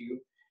leaf tissue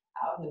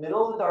out in the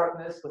middle of the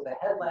darkness with a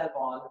headlamp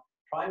on,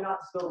 trying not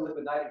to spill the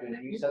liquid nitrogen,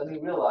 and you suddenly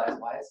realize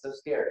why it's so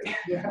scary.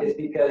 Yeah. It's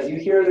because you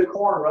hear the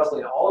corn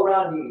rustling all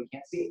around you, you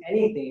can't see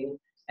anything,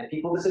 and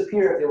people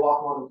disappear if they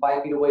walk more than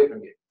 5 feet away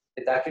from you.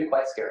 It's actually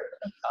quite scary.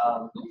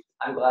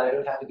 I'm glad I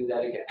don't have to do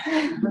that again.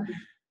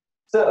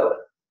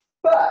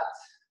 But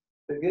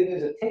the good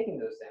news of taking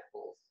those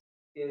samples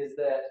is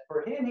that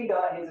for him, he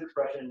got his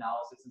expression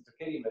analysis and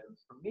circadian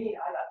rhythms. For me,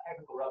 I got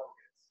technical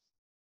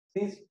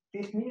replicates.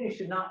 These communities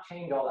should not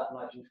change all that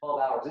much in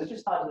 12 hours. There's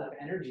just not enough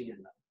energy in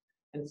them.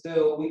 And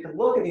so we could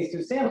look at these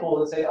two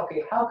samples and say,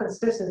 okay, how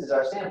consistent is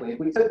our sampling? If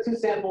we took two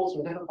samples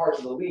from different parts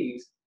of the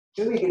leaves,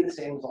 do we get the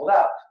same result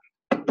out?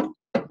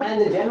 And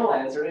the general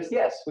answer is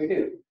yes, we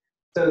do.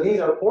 So these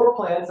are 4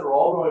 plants that are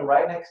all growing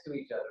right next to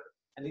each other.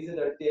 And these are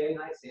their day and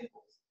night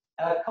samples.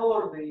 And I've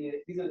colored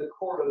these are the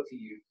core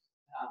OTUs,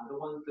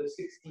 the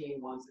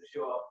 16 ones that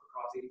show up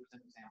across 80%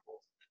 of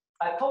samples.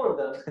 I colored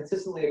them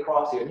consistently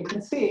across here. And you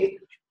can see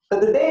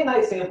that the day and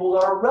night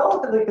samples are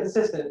relatively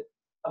consistent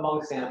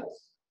among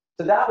samples.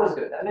 So that was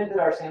good. That meant that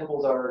our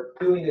samples are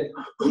doing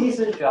a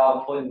decent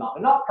job pulling them out.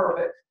 They're not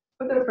perfect,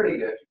 but they're pretty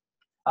good.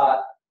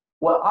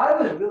 What I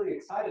was really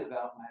excited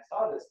about when I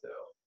saw this, though,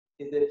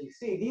 is that if you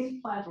see, these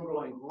plants were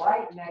growing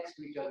right next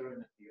to each other in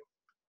the field.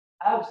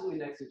 Absolutely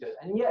next to each other.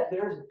 And yet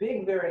there's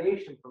big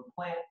variation from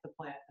plant to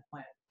plant to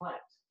plant to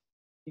plant.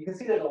 You can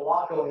see there's a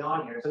lot going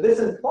on here. So this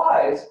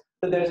implies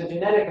that there's a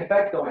genetic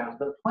effect going on.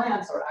 The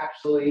plants are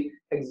actually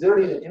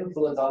exerting an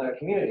influence on their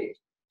community.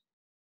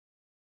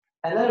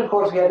 And then, of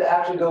course, we had to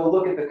actually go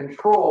look at the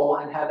control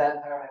and have that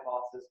entire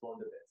hypothesis blown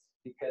to bits.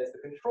 Because the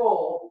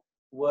control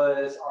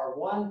was our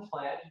one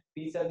plant,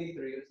 B73,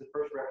 it was the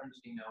first reference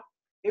genome.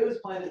 It was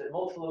planted at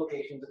multiple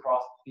locations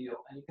across the field.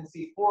 And you can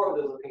see 4 of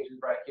those locations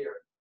right here.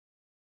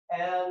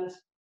 And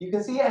you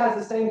can see it has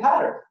the same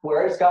pattern,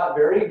 where it's got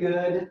very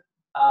good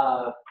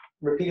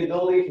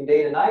repeatability from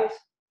day to night.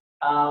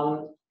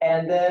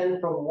 And then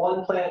from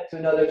one plant to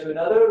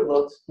another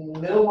looks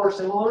no more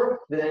similar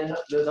than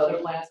those other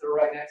plants that are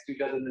right next to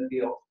each other in the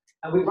field.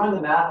 And we run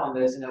the math on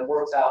this, and it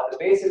works out that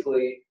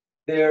basically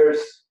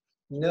there's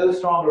no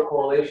stronger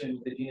correlation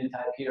with the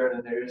genotype here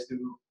than there is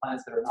to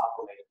plants that are not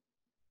related.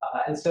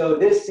 And so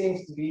this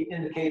seems to be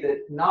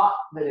indicated not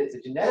that it's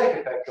a genetic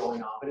effect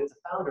going on, but it's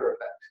a founder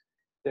effect.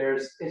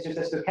 It's just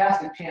a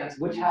stochastic chance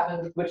which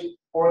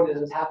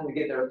organisms happen to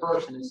get there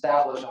first and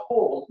establish a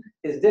hold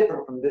is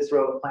different from this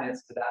row of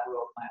plants to that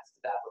row of plants to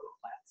that row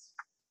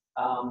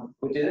of plants,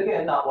 which is,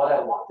 again, not what I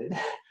wanted,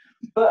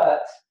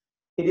 but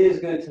it is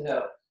good to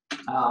know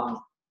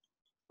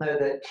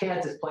that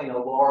chance is playing a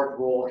large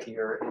role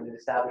here in the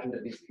establishment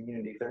of these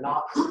communities. They're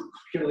not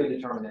purely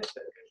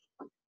deterministic.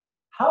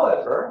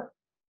 However,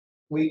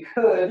 we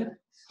could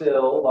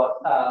still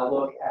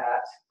look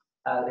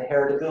at the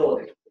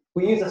heritability.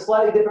 We use a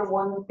slightly different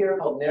one here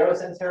called narrow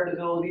sense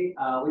heritability.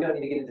 We don't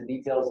need to get into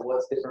details of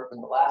what's different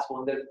from the last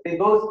one. They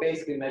both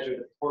basically measure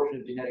the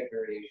proportion of genetic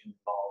variation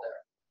involved there.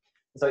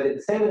 And so I did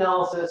the same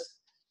analysis,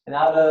 and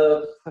out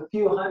of a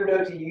few hundred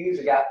OTUs,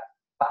 I got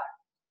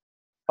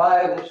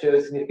five that show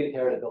significant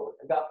heritability.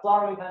 I've got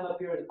flowering time up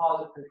here as a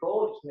positive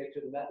control, just to make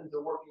sure the methods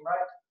are working right.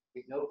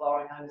 We know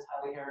flowering time is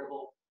highly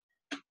heritable.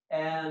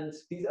 And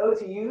these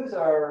OTUs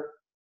are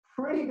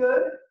pretty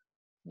good,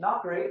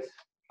 not great.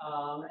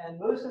 And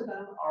most of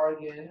them are,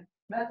 again,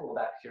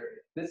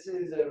 methylobacteria. This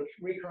is a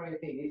recurring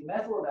theme. These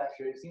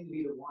methylobacteria seem to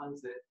be the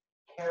ones that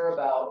care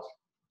about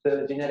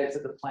the genetics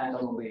of the plant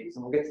on the leaves.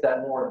 And we'll get to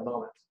that more in a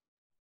moment.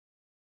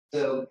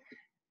 So,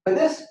 but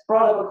this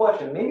brought up a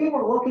question. Maybe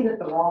we're looking at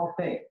the wrong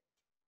thing.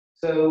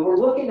 So we're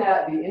looking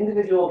at the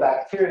individual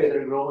bacteria that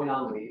are growing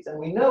on leaves. And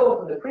we know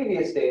from the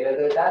previous data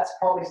that that's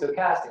probably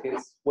stochastic.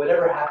 It's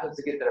whatever happens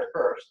to get there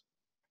first.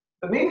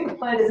 But maybe the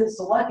plant isn't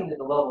selecting at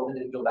the level of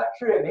individual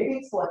bacteria. Maybe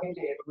it's selecting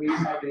to reach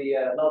at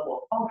the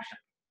level of function.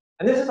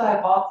 And this is a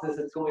hypothesis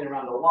that's going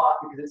around a lot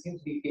because it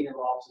seems to be getting a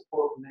lot of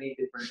support from many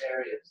different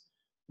areas,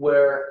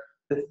 where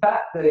the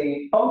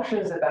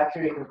functions that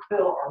bacteria can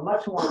fill are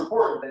much more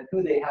important than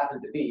who they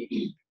happen to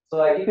be. So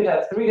like you could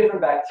have 3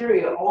 different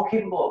bacteria all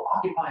capable of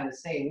occupying the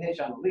same niche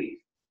on the leaf.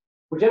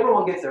 Whichever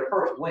one gets there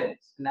first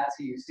wins, and that's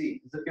who you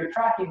see. So if you're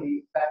tracking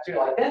the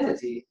bacterial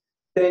identity,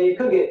 then you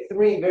could get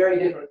 3 very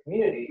different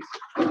communities.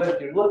 But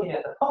if you're looking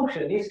at the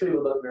function, these 3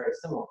 would look very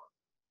similar.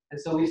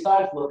 And so we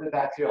started to look at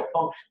bacterial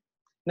function.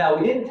 Now,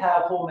 we didn't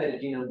have whole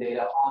metagenome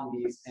data on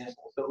these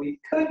samples, but we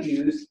could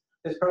use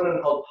this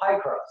program called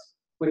PyCrust,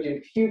 which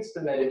imputes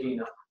the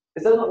metagenome.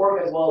 This doesn't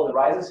work as well in the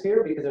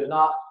rhizosphere because there's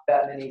not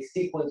that many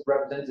sequence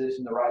representatives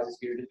in the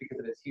rhizosphere just because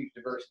of its huge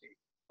diversity.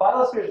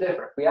 Phylosphere is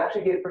different. We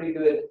actually get pretty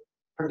good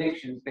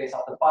predictions based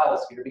off the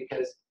phylosphere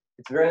because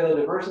it's very low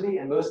diversity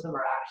and most of them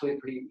are actually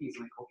pretty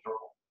easily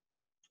culturable.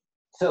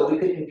 So we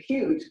could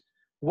impute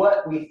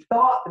what we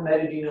thought the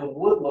metagenome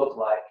would look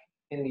like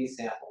in these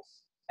samples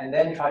and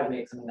then try to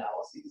make some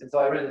analyses. And so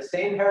I ran the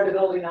same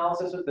heritability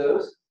analysis with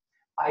those.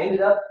 I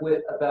ended up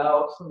with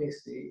about, let me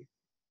see.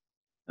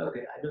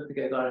 Okay, I don't think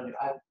I got it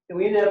here.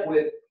 We ended up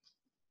with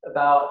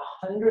about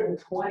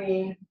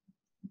 120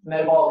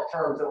 metabolic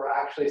terms that were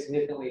actually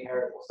significantly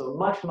heritable, so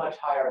much, much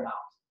higher amount.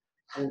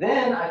 And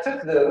then I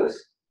took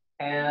those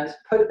and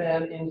put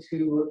them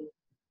into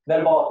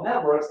metabolic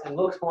networks and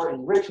looked for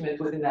enrichment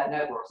within that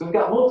network. So we've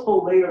got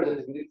multiple layers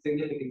of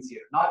significance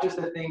here, not just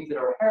the things that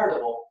are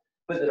heritable,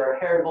 but that are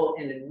heritable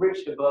and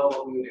enriched above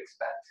what we would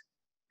expect.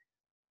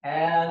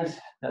 And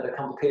another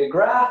complicated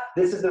graph,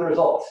 this is the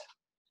result.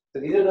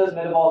 So these are those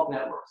metabolic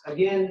networks.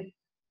 Again,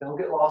 don't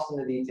get lost in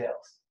the details.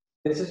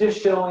 This is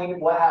just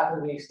showing what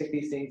happens when you stick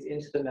these things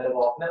into the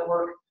metabolic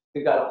network.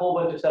 We've got a whole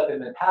bunch of stuff in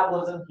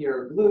metabolism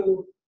here in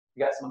blue.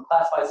 We've got some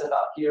unclassified stuff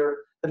out here.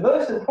 The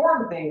most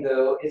important thing,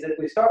 though, is if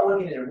we start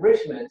looking at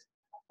enrichment,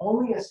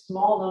 only a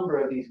small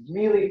number of these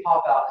really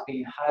pop out as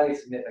being highly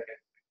significant.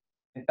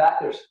 In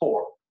fact, there's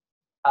 4.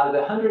 Out of the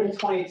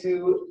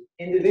 122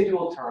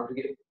 individual terms,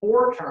 we get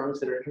 4 terms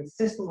that are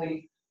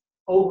consistently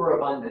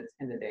overabundant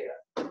in the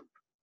data.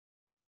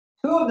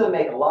 2 of them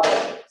make a lot of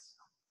sense.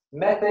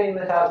 Methane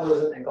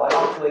metabolism and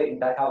glycosylate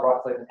and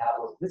dicarboxylate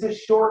metabolism. This is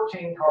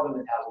short-chain carbon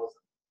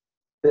metabolism.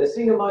 The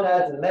single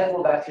monads and the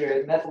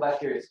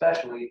methylbacteria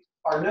especially,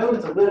 are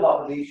known to live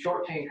off of these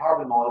short-chain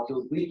carbon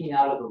molecules leaking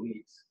out of the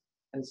leaves.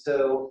 And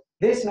so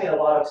this made a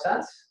lot of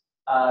sense.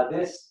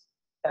 This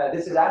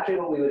is actually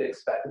what we would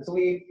expect. And so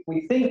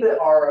we think that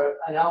our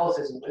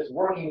analysis is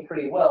working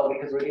pretty well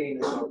because we're getting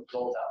this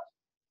result out.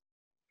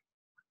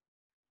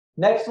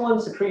 Next one,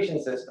 secretion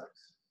systems.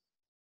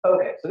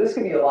 Okay, so this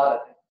could be a lot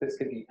of things. This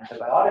could be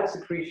antibiotic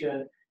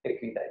secretion, it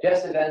could be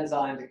digestive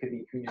enzymes, it could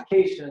be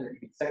communication, it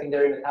could be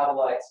secondary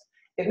metabolites.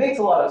 It makes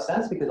a lot of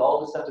sense because all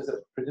this stuff is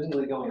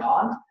presumably going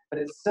on, but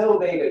it's so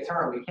vague a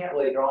term, we can't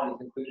really draw any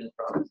conclusions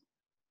from it.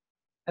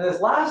 And this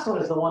last one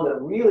is the one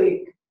that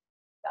really,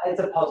 it's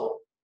a puzzle.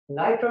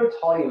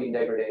 Nitrotoluene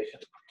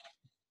degradation.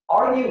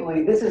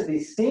 Arguably, this is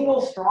the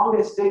single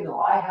strongest signal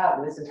I have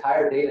in this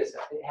entire data set.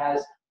 It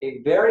has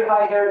a very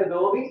high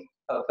heritability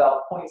of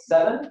about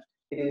 0.7.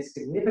 It is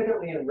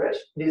significantly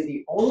enriched. It is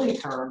the only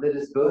term that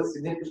is both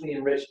significantly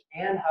enriched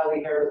and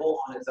highly heritable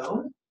on its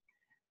own.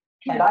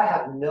 And I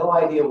have no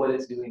idea what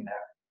it's doing there.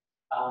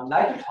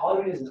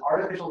 Nitrotoluene is an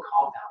artificial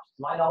compound.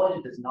 To my knowledge,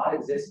 it does not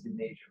exist in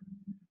nature.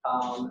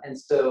 And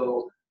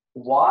so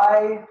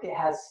why it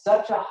has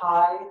such a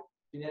high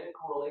genetic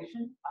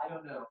correlation, I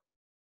don't know.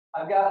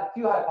 I've got a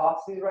few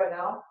hypotheses right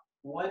now.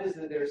 One is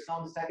that there's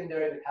some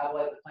secondary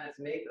metabolite that plants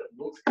make that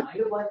looks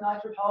kind of like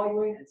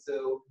nitrotoluene, and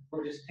so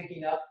we're just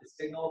picking up the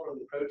signal from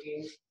the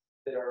proteins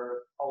that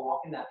are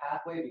along in that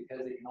pathway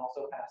because they can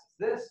also pass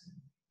this.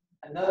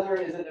 Another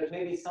is that there's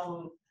maybe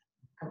some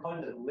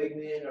component of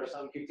lignin or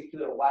some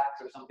cuticular wax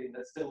or something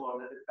that's similar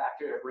that the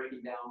bacteria are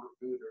breaking down with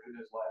food or who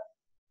knows what.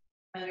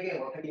 And again,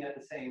 we're picking up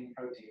the same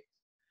proteins.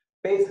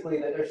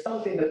 Basically, that there's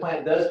something the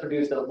plant does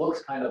produce that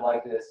looks kind of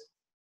like this,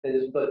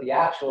 is what the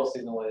actual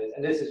signal is,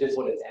 and this is just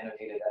what it's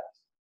annotated as.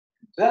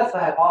 So that's the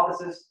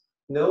hypothesis.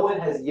 No one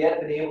has yet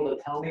been able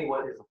to tell me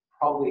what is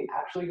probably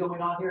actually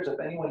going on here. So if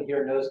anyone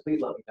here knows,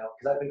 please let me know,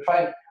 because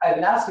I've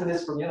been asking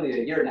this for nearly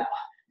a year now,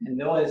 and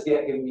no one has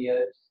yet been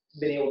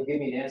able to give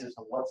me an answer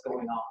to what's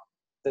going on.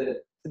 It's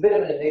a bit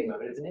of an enigma,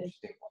 but it's an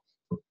interesting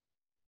one.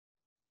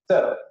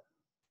 So,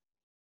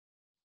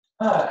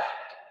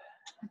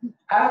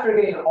 after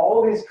getting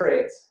all these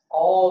traits,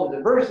 all the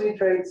diversity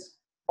traits,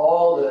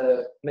 all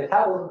the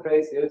metabolism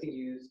traits, the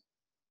OTUs,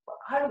 what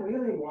I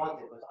really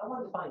wanted was I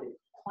wanted to find the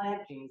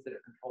plant genes that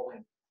are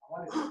controlling. I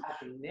wanted to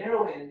actually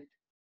narrow in,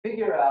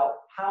 figure out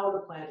how the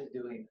plant is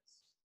doing this.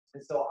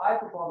 And so I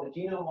performed a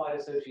genome-wide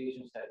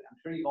association study. I'm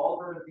sure you've all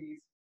heard of these.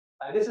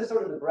 This is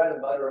sort of the bread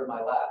and butter of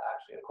my lab,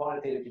 actually, a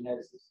quantitative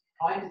geneticist,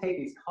 trying to take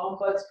these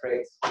complex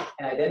traits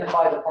and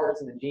identify the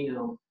parts in the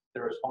genome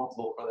that are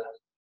responsible for them.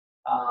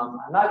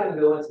 I'm not going to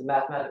go into the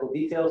mathematical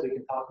details. We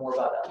can talk more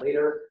about that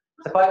later.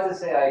 Suffice to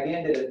say, I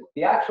again did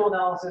the actual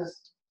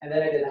analysis, and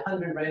then I did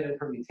 100 random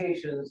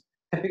permutations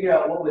to figure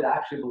out what was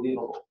actually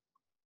believable.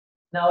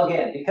 Now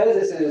again, because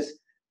this is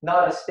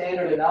not a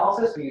standard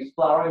analysis, we use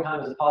flowering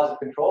time as a positive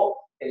control.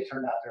 It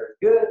turned out very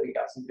good. We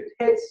got some good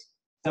hits.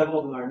 Several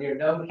of them are near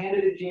known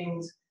candidate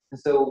genes. And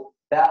so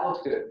that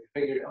looks good.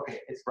 We figured,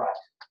 okay, it's right.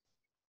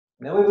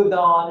 And then we moved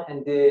on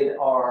and did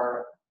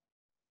our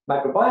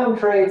microbiome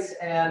traits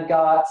and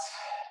got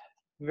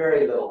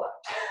very little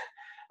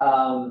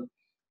left.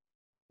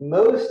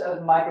 Most of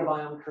the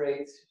microbiome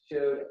traits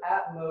showed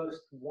at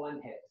most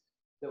one hit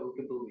that we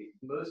could believe.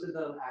 Most of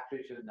them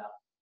actually showed nothing.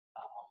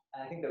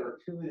 And I think there were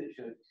 2 that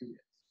showed 2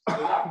 hits.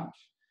 So not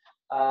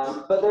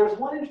much. But there was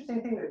one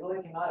interesting thing that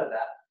really came out of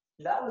that.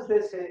 That was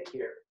this hit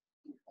here.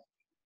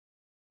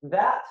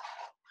 That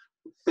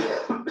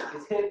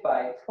is hit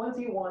by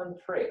 21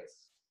 traits.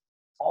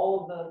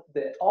 All of them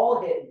that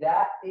all hit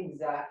that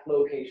exact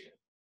location.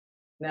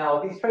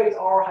 Now, these traits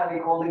are highly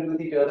correlated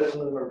with each other.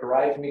 Some of them are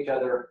derived from each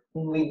other.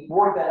 When we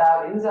work that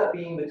out, it ends up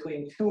being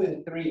between 2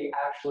 and 3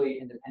 actually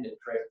independent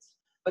traits.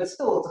 But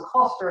still, it's a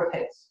cluster of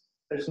hits.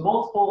 There's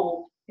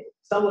multiple,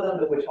 some of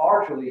them which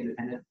are truly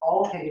independent,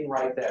 all hitting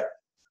right there.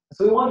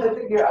 So we wanted to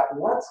figure out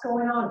what's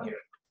going on here.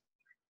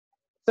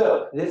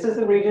 So this is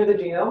the region of the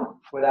genome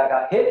where that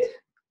got hit.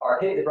 Our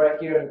hit is right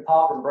here in the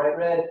top in bright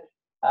red.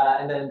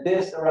 And then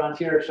this around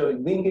here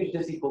showing linkage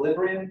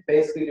disequilibrium,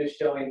 basically just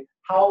showing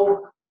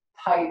how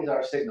tight is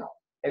our signal.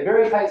 A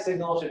very tight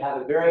signal should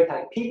have a very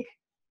tight peak.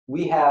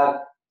 We have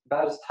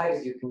about as tight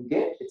as you can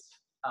get.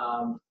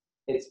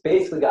 It's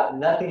basically got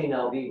nothing in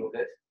LV with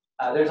it.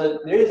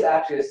 There is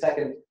actually a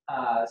second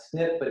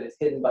SNP, but it's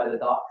hidden by the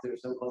dots. They're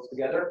so close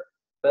together.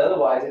 But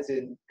otherwise, it's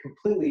in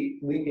completely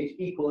linkage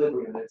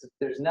equilibrium.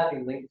 There's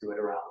nothing linked to it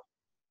around.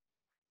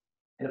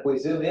 And if we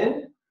zoom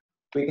in,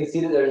 we can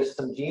see that there's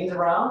some genes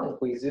around. If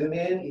we zoom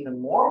in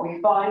even more,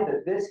 we find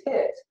that this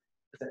hit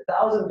is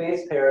 1,000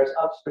 base pairs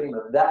upstream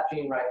of that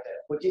gene right there,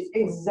 which is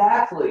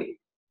exactly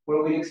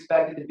where we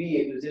expect it to be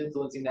if it was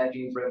influencing that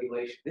gene's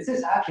regulation. This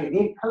is actually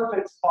the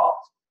perfect spot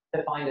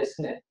to find a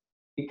SNP,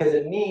 because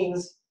it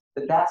means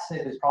that that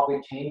SNP is probably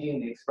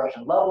changing the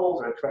expression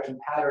levels or expression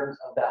patterns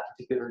of that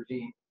particular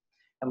gene.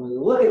 And when we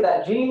look at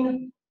that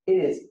gene, it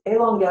is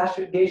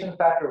elongation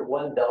factor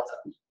 1 delta.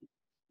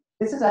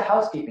 This is a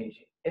housekeeping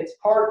gene. It's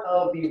part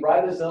of the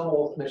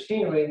ribosomal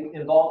machinery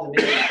involved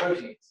in making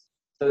proteins.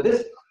 So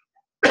this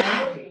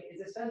protein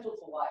is essential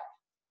to life.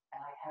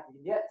 And I have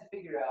yet to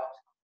figure out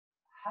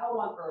how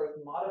on earth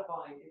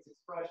modifying its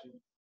expression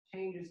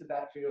changes the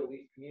bacterial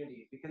leaf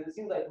community, because it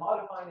seems like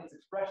modifying its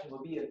expression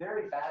would be a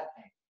very bad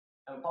thing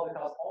and would probably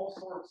cause all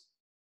sorts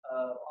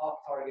of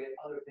off-target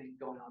other things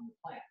going on in the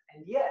plant.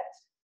 And yet,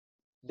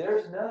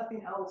 there's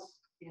nothing else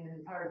in the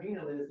entire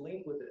genome that is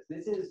linked with this.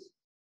 This is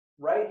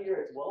right here.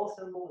 It's well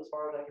assembled as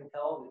far as I can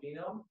tell, the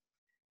genome.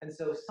 And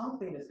so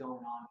something is going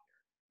on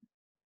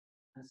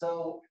here. And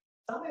so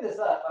summing this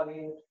up, I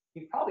mean,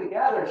 you've probably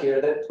gathered here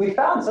that we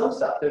found some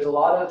stuff. There's a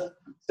lot of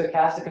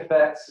stochastic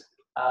effects.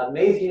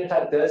 Maize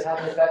genotype does have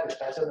an effect,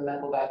 especially on the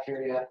mental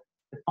bacteria.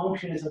 The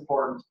function is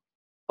important.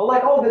 But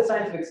like all good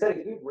scientific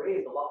studies, we've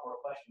raised a lot more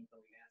questions than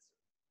we've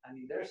answered. I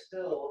mean, there's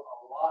still a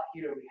lot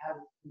here we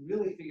haven't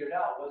really figured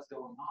out what's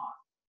going on.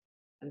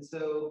 And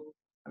so,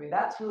 I mean,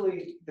 that's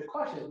really the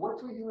question is, what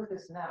do we do with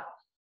this now?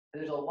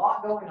 There's a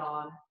lot going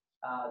on.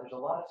 There's a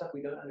lot of stuff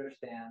we don't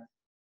understand.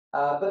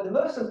 But the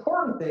most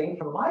important thing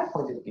from my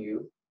point of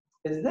view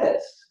is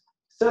this.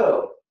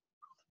 So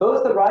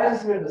both the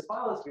rhizosphere and the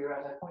spilosphere,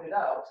 as I pointed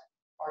out,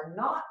 are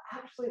not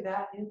actually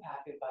that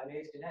impacted by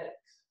maize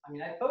genetics. I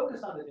mean, I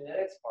focus on the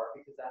genetics part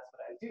because that's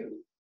what I do.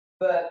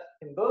 But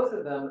in both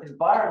of them,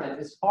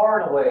 environment is far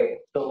and away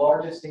the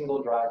largest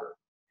single driver.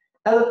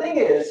 Now, the thing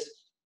is,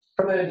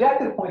 from an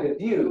objective point of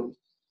view,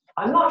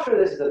 I'm not sure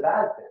this is a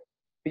bad thing,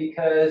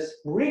 because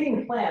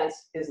breeding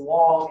plants is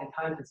long and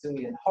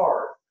time-consuming and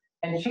hard,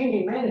 and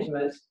changing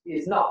management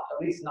is not,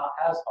 at least not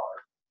as hard.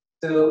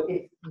 So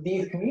if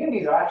these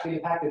communities are actually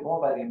impacted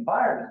more by the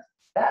environment,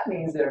 that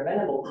means they're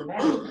amenable to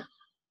management.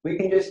 We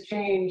can just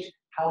change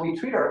how we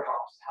treat our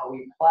crops, how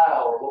we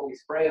plow, or what we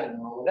spray on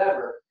them, or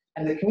whatever,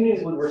 and the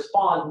communities would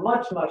respond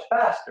much, much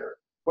faster.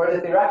 Whereas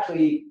if they're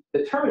actually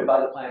determined by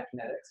the plant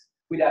genetics,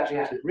 we'd actually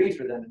have to breed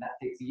for them, and that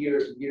takes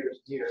years and years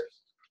and years.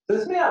 So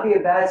this may not be a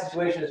bad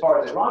situation as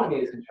far as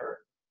agronomy is concerned,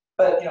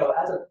 but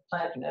as a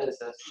plant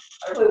geneticist,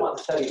 I really want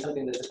to study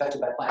something that's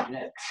affected by plant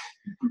genetics.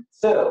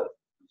 So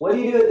what do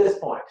you do at this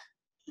point?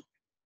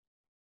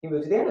 You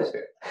move to the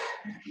endosphere.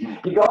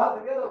 You go out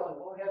to the other one,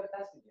 but we haven't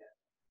tested yet.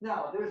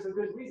 Now, there's a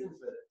good reason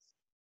for this.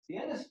 The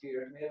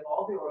endosphere is made of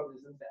all the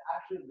organisms that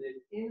actually live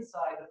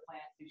inside the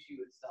plant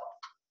tissue itself.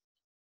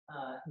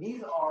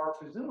 These are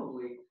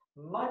presumably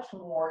much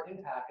more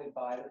impacted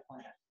by the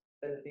plant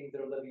than the things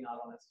that are living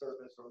out on its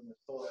surface or in the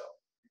soil.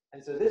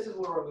 And so this is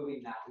where we're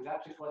moving now. We've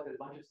actually collected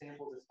a bunch of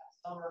samples this past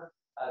summer.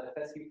 The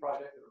FESCI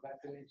project that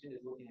Rebecca mentioned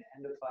is looking at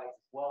endophytes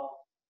as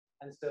well.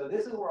 And so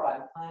this is where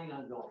I'm planning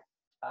on going.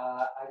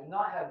 I do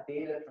not have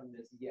data from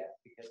this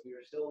yet because we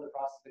are still in the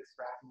process of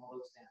extracting all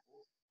those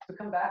samples. So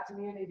come back to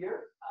me in a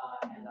year,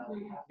 and I'll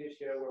be happy to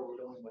share where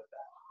we're going with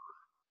that.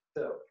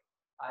 So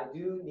I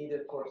do need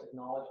to, of course,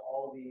 acknowledge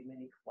all the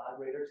many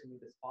collaborators who made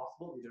this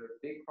possible. These are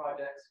big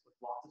projects with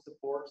lots of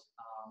support.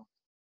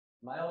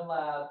 My own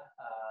lab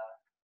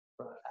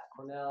at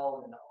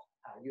Cornell and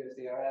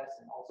USARS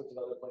and all sorts of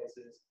other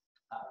places.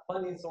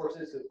 Funding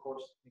sources who, of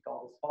course, make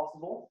all this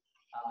possible.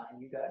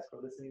 And you guys for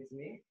listening to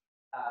me.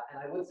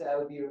 And I would say I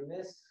would be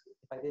remiss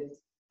if I didn't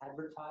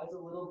advertise a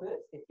little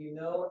bit. If you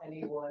know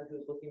anyone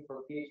who's looking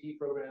for PhD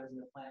programs in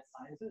the plant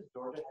sciences,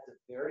 Georgia has a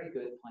very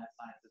good plant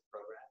sciences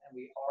program, and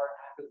we are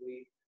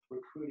actively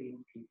recruiting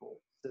people.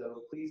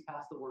 So please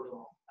pass the word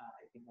along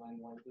if you know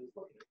anyone who's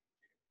looking.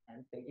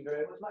 And thank you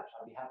very much.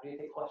 I'll be happy to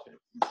take questions.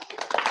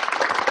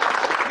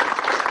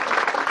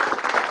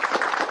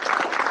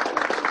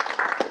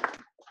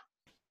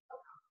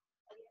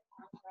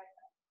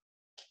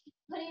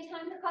 Plenty of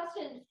time for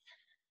questions.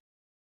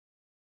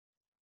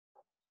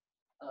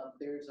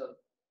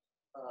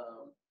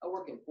 I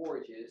work in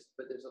forages,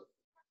 but there's a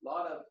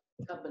lot of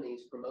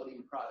companies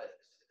promoting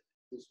products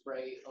to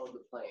spray on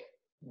the plant,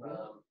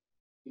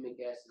 humic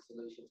acid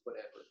solutions,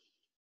 whatever.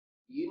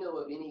 Do you know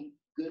of any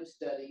good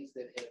studies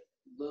that have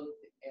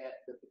looked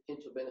at the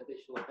potential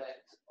beneficial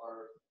effects,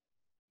 or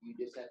you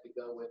just have to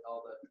go with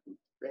all the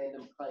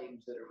random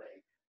claims that are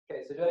made?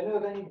 Okay, so do I know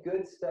of any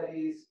good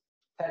studies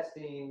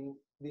testing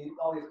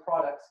all these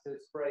products to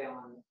spray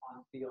on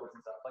fields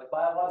and stuff, like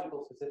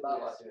biological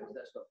specifically? Biological,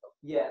 that's what I'm talking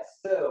about. Yes,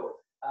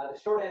 so the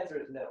short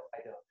answer is no, I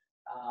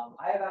don't.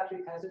 I have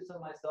actually tested some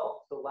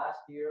myself. So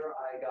last year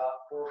I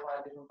got 4 or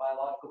 5 different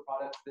biological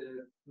products that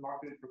are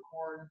marketed for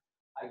corn.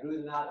 I grew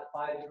them out at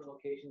 5 different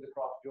locations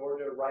across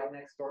Georgia, right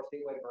next to our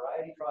statewide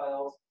variety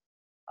trials.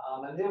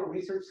 And they were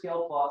research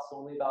scale plots, so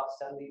only about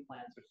 70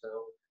 plants or so.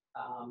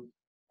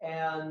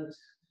 And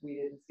we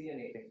didn't see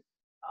anything.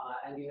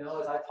 And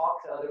as I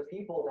talk to other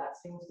people, that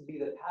seems to be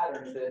the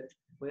pattern, that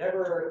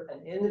whenever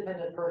an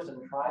independent person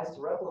tries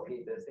to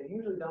replicate this, they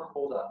usually don't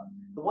hold up.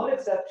 The one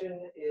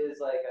exception is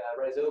like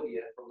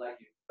rhizobia for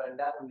legumes, but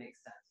that one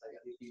makes sense. Like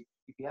if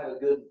you have a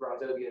good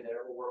rhizobia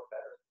there, it will work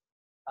better.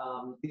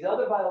 These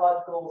other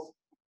biologicals,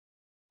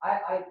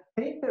 I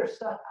think there's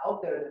stuff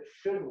out there that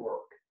should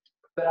work,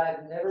 but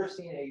I've never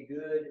seen a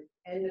good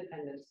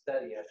independent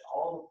study of it.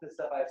 All of the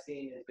stuff I've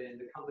seen has been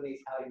the companies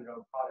touting their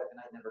own product,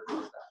 and I've never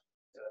heard of that.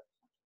 So,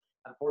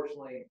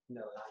 unfortunately,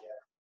 no, not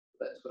yet.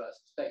 That's what I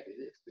suspected.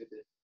 It's good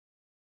to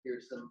hear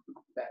some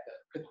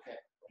backup.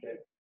 Okay.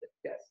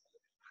 Yes.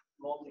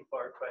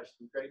 Multi-part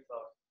question. Great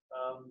talk.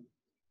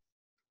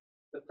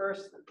 The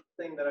first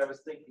thing that I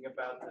was thinking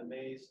about the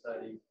maize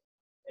study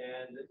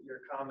and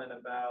your comment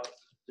about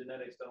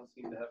genetics don't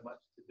seem to have much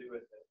to do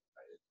with it,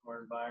 right? It's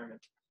more environment.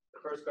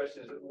 The first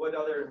question is, what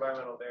other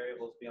environmental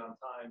variables beyond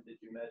time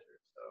did you measure?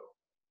 So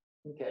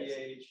Okay.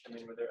 pH,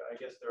 I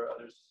guess there are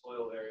other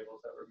soil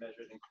variables that were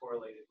measured and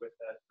correlated with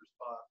that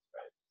response,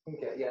 right?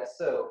 Okay, yeah,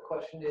 so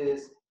question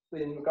is,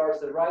 in regards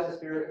to the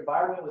rhizosphere,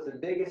 environment was the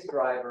biggest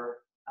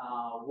driver.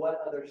 What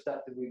other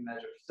stuff did we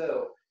measure?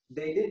 So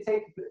they did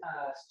take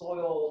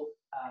soil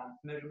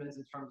measurements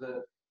in terms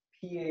of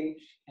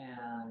pH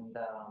and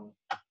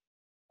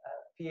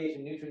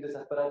nutrient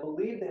stuff, but I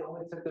believe they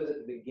only took those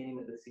at the beginning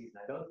of the season.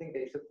 I don't think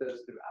they took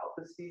those throughout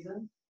the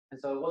season, and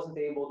so I wasn't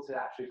able to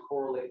actually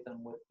correlate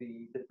them with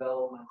the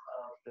development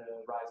of the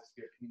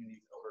rhizosphere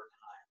communities over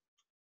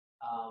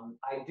time.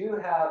 I do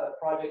have a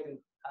project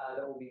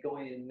that will be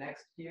going in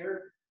next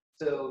year.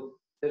 So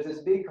there's this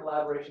big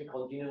collaboration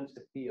called Genomes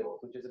to Fields,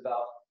 which is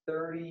about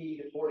 30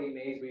 to 40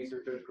 maize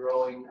researchers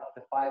growing up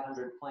to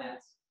 500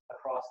 plants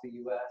across the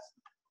US.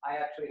 I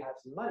actually have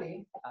some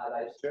money that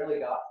I just barely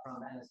got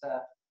from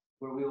NSF,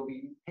 where we will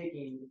be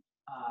taking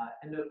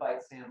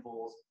endophyte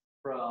samples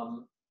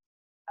from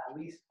at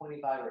least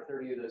 25 or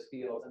 30 of those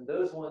fields. And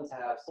those ones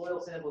have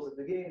soil samples at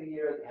the beginning of the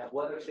year. They have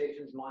weather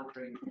stations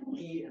monitoring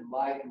heat and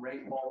light and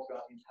rainfall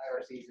throughout the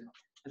entire season.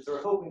 And so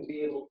we're hoping to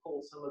be able to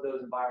pull some of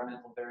those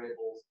environmental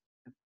variables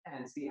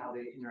and see how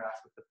they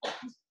interact with the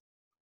plants.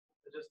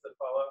 Just to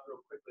follow up real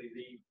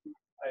quickly,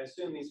 I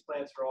assume these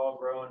plants are all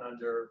grown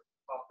under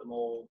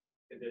optimal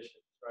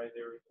conditions, right?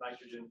 They're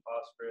nitrogen,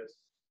 phosphorus,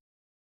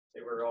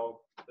 They were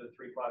all the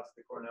 3 plots,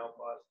 the Cornell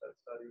plots, that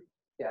study.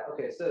 Yeah,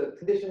 okay, so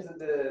conditions that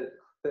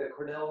the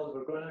Cornell ones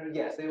were grown under,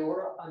 yes, they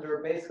were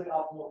under basically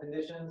optimal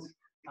conditions.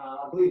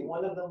 I believe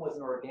one of them was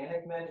an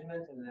organic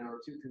management, and there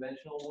were 2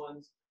 conventional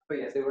ones. But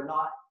yes, they were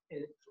not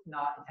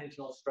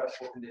intentional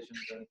stressful conditions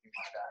or anything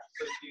like that.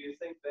 So do you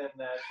think then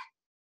that,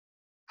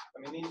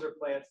 I mean, these are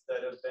plants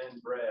that have been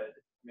bred.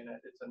 I mean,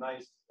 it's a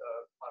nice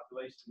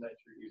population that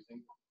you're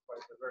using,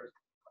 quite diverse.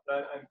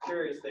 But I'm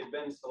curious, they've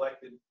been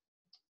selected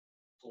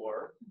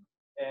for.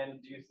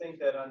 And do you think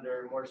that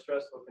under more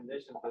stressful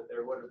conditions that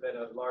there would have been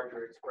a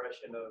larger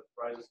expression of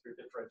rhizosphere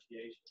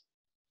differentiation?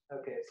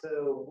 Okay,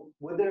 so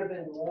would there have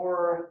been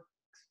more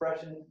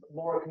expression,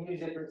 more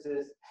community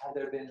differences had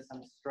there been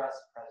some stress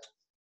present?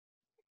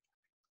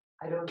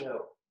 I don't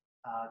know,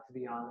 to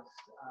be honest.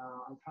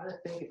 I'm trying to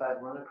think if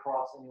I've run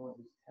across anyone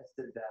who's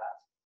tested that.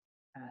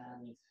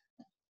 And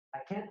I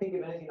can't think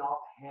of anything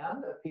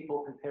offhand of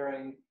people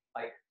comparing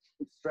like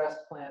stressed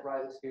plant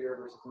rhizosphere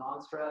versus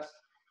non-stressed.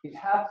 You'd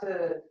have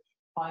to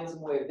find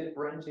some way of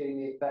differentiating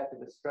the effect of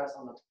the stress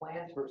on the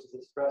plant versus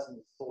the stress in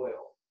the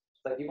soil.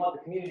 Like you want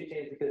the community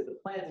change because the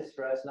plant is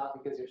stressed, not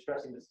because you're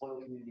stressing the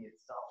soil community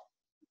itself.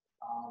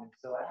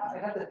 So I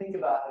have to think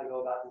about how to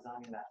go about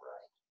designing that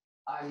right.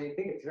 I mean, I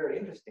think it's very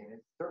interesting.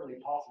 It's certainly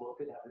possible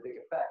it could have a big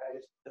effect. I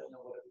just don't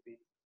know what it would be.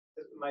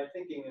 My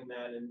thinking in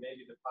that, and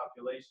maybe the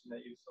population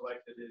that you've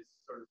selected is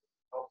sort of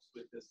helps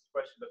with this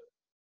question, but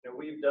you know,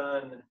 we've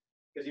done,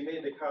 because you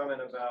made the comment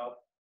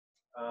about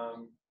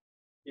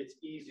it's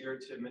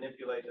easier to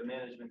manipulate the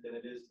management than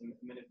it is to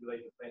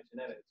manipulate the plant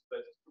genetics.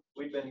 But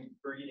we've been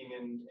breeding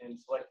and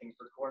selecting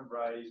for corn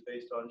varieties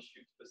based on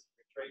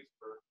shoot-specific traits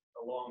for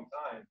a long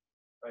time,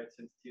 right,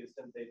 since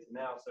geosynthase to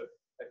now. So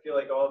I feel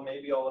like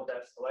maybe all of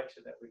that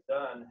selection that we've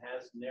done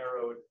has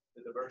narrowed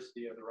the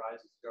diversity of the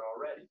rhizosphere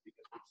already,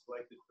 because we've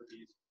selected for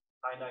these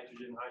high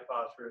nitrogen, high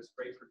phosphorus,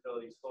 great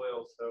fertility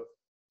soils. So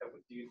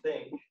do you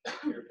think,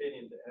 in your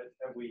opinion,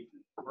 have we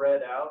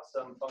bred out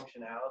some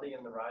functionality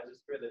in the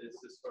rhizosphere that is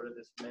this sort of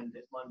this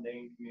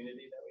mundane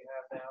community that we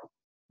have now?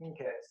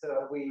 Okay,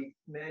 so we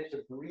managed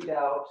to breed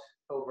out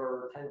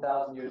over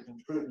 10,000 years of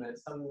improvement,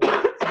 some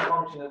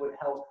function that would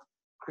help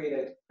create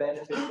a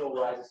beneficial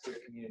rhizosphere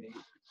community.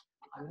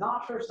 I'm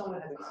not sure someone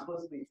has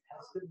explicitly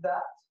tested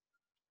that.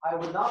 I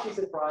would not be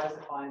surprised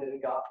to find that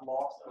it got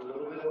lost a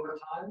little bit over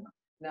time.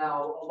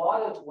 Now, a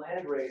lot of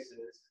land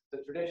races, the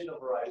traditional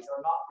varieties,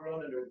 are not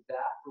grown under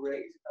that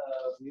great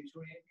of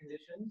nutrient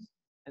conditions,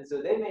 and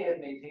so they may have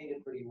maintained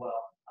it pretty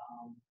well.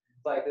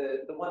 Like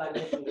the one I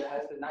mentioned that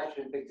has the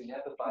nitrogen-fixing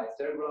epiphytes,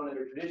 they're grown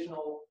under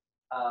traditional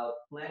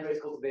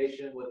landrace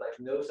cultivation with like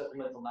no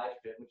supplemental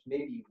nitrogen, which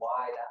may be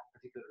why that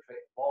particular trait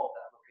evolved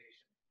that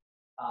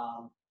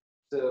location.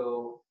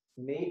 So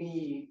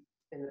maybe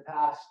in the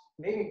past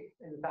really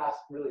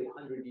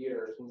 100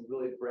 years, when we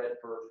really bred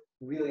for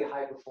really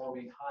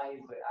high-performing,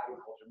 high-input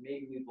agriculture,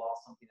 maybe we've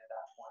lost something at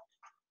that point.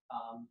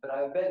 But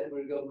I bet if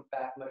we go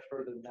back much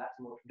further than that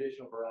to more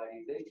traditional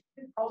varieties, they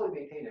probably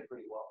maintain it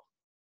pretty well.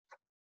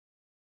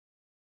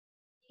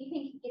 Do you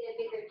think you get a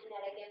bigger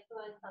genetic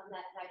influence on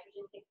that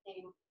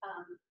nitrogen-fixing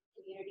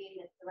community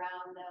that's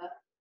around the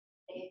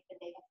states that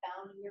they have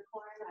found in your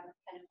corn? I was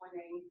kind of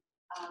wondering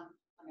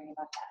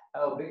about that.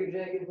 Oh, bigger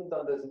genetic influence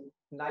on those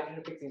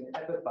nitrogen-fixing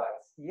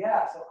epiphytes.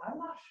 Yeah, so I'm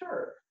not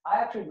sure. I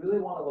actually really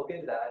want to look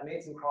into that. I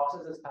made some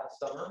crosses this past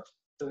summer,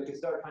 so we could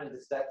start trying to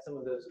dissect some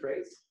of those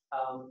traits.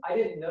 I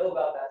didn't know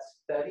about that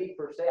study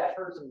per se. I've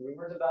heard some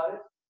rumors about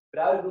it, but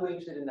I was really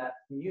interested in that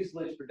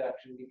mucilage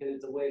production because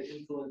it's a way of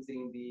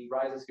influencing the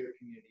rhizosphere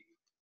community.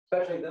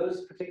 Especially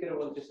those particular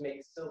ones just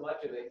make so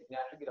much of it, you can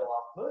actually get a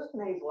lot. Most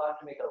maize will have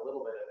to make a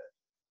little bit of it,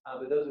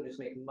 but those will just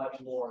make much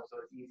more, so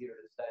it's easier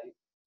to study.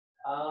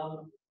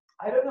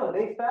 I don't know.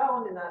 They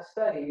found in that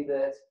study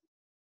that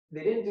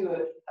they didn't do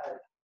a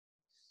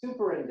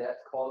super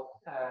in-depth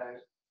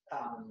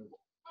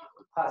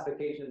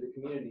classification of the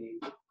community,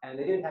 and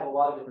they didn't have a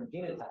lot of different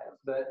genotypes.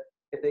 But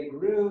if they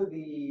grew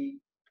the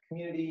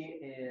community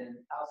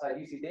outside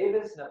UC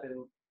Davis and up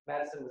in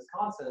Madison,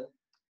 Wisconsin,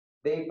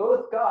 they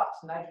both got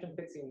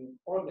nitrogen-fixing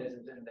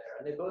organisms in there,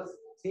 and they both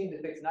seemed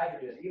to fix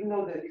nitrogen, even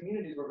though the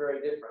communities were very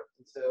different.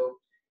 And so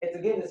it's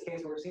again this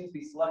case where it seems to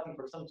be selecting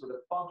for some sort of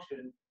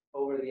function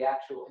over the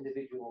actual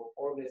individual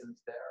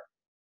organisms there.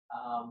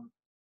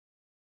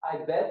 I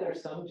bet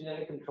there's some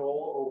genetic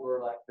control over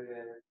like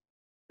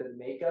the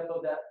makeup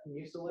of that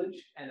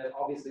mucilage, and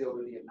obviously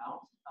over the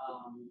amount.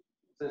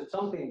 So there's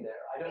something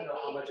there. I don't know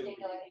how much.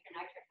 Particularly if you're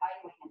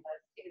nitrofiling in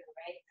those too,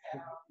 right?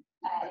 So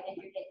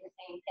if you're getting the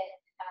same hit,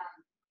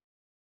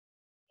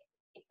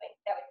 anyway,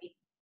 that would be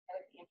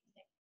interesting.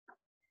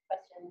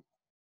 Question.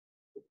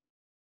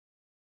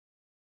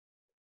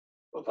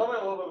 Well, tell me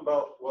a little bit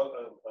about what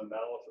an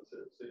analysis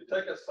is. So you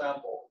take a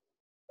sample,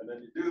 and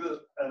then you do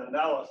an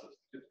analysis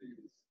to get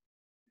these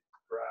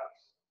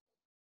graphs,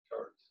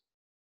 charts.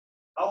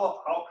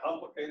 How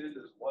complicated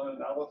is one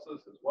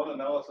analysis? Is one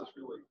analysis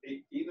really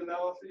 18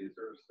 analyses,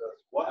 or is that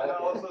one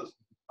analysis?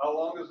 How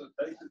long does it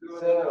take to do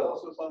an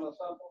analysis on a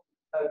sample?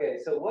 Okay,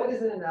 so what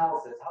is an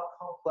analysis? How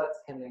complex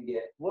can it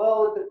get?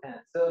 Well, it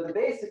depends. So the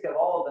basic of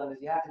all of them is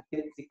you have to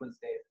get sequence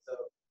data. So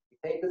you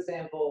take the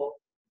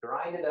sample,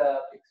 grind it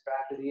up,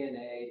 extract the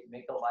DNA,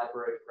 make a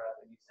library prep,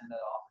 and you send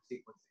that off for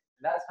sequencing.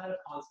 And that's kind of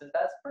constant.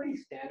 That's pretty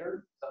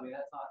standard. So I mean,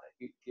 that's not a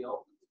huge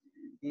deal.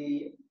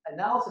 The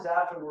analysis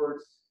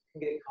afterwards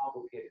can get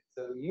complicated.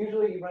 So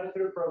usually you run it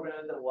through a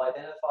program that will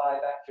identify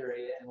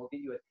bacteria and will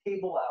get you a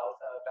table out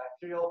of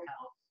bacterial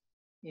counts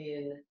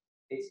in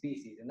a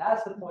species. And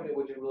that's the point at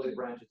which it really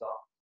branches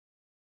off.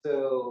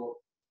 So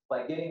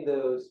by getting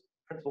those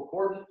principal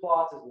coordinate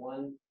plots is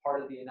one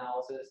part of the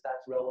analysis.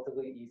 That's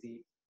relatively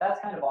easy. That's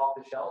kind of off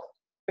the shelf.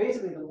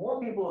 Basically, the more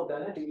people have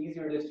done it, the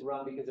easier it is to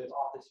run because there's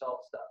off the shelf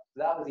stuff. So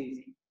that was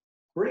easy.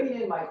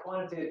 Bringing in my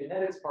quantitative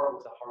genetics part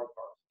was the hard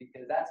part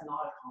because that's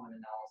not a common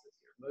analysis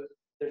here.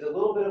 There's a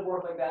little bit of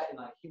work like that in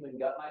like human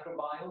gut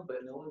microbiome,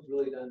 but no one's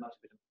really done much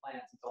of it in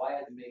plants. And so I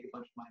had to make a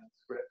bunch of my own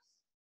scripts.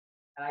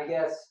 And I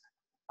guess,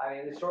 I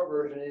mean, the short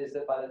version is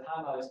that by the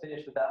time I was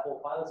finished with that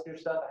whole phylosphere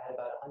stuff, I had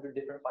about 100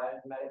 different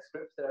bioinformatics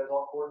scripts that I was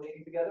all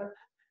coordinating together.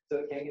 So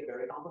it can get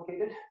very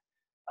complicated.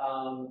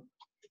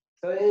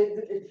 So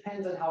it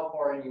depends on how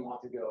far in you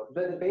want to go.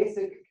 But the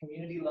basic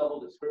community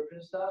level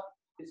description stuff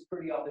is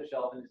pretty off the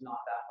shelf and it's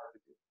not that hard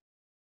to do.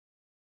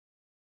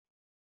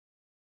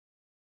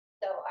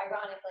 So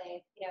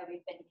ironically, you know,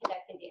 we've been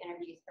conducting the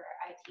interviews for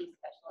our IT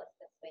specialists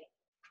this week.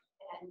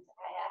 And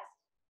I asked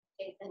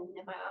Jason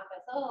in my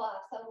office, oh,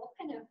 so what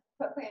kind of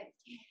programs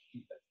do you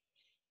use?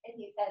 And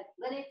he said,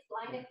 Linux,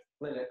 Linux.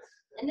 Linux.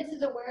 And this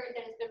is a word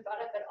that has been brought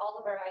up at all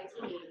of our IT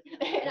meetings.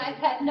 And I've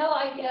had no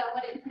idea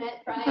what it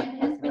meant. Brian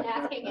has been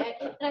asking it.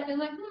 And I've been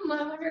like,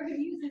 I wonder who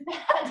uses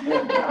that.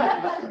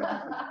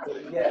 So,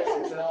 yes,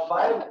 so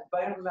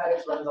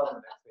bioinformatics runs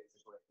on Linux,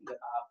 basically.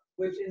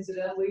 Which,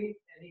 incidentally,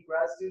 any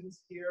grad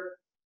students here,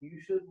 you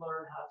should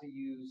learn how to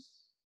use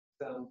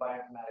some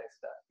bioinformatics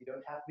stuff. You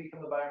don't have to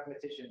become a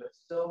bioinformatician, but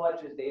so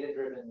much is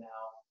data-driven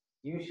now.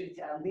 You should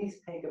at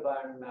least take a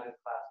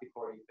bioinformatics class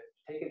before you finish.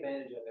 Take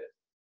advantage of it.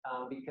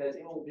 Because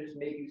it will just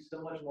make you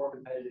so much more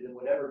competitive in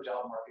whatever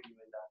job market you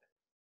end up in.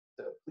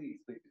 So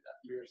please do that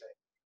for your sake.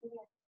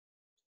 Yeah.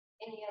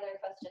 Any other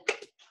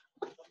questions?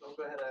 Oh,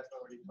 go ahead, I've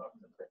already talked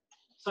about it.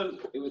 So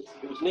it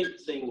was neat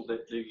seeing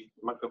that the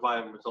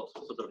microbiome results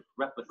were sort of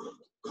replicable.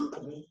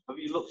 Have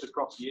you looked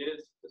across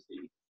years to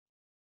see?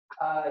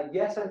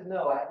 Yes and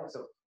no.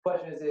 So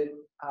question is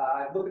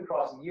I've looked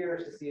across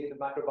years to see if the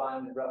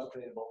microbiome is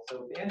replicatable.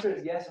 So the answer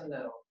is yes and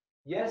no.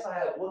 Yes, I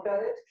have looked at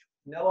it.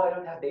 No, I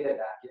don't have data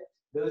back yet.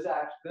 Those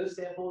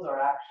samples are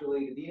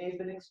actually, the DNA has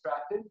been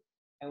extracted,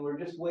 and we're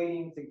just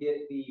waiting to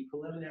get the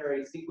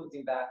preliminary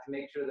sequencing back to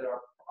make sure that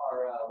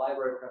our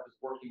library prep is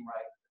working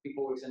right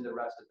before we send the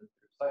rest of them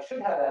through. So I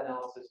should have that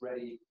analysis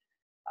ready,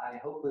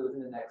 hopefully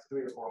within the next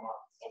 3 or 4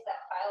 months. Is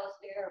that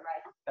phylosphere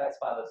right? That's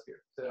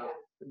phylosphere. So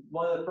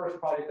one of the first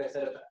projects I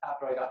set up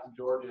after I got to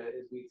Georgia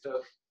is we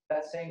took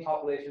that same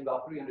population,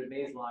 about 300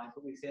 maize lines,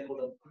 but we sampled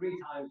them 3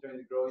 times during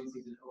the growing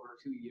season over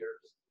 2 years.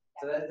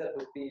 So that ends up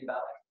with being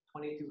about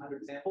like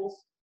 2,200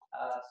 samples.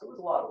 So it was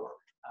a lot of work.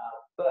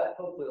 But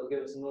hopefully it'll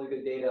give us some really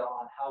good data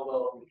on how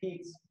well it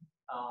repeats,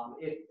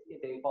 if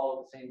they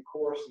follow the same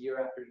course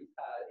year after,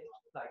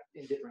 like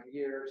in different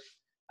years,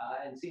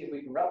 and see if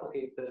we can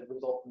replicate the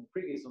result from the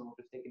previous one,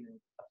 which was taken in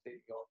upstate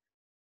New York.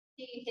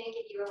 Do you think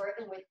if you were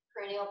working with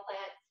perennial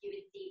plants, you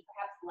would see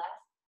perhaps less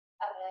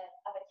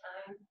of a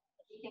time?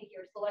 Do you think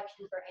your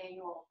selection for an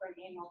annual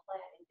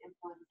plant is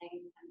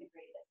influencing some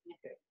degree of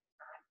significant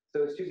time?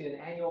 So it's choosing an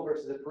annual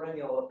versus a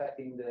perennial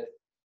affecting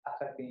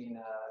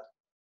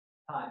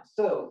time.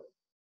 So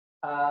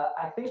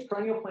I think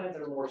perennial plants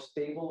are more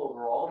stable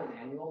overall than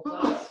annual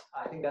plants.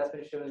 I think that's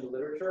been shown in the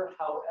literature.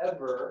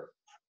 However,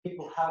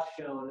 people have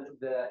shown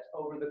that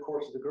over the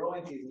course of the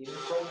growing season, even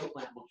the perennial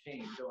plant will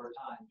change over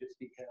time, just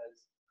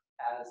because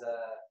as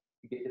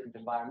you get different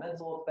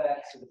environmental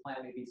effects, so the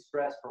plant may be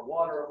stressed for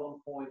water at one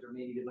point, or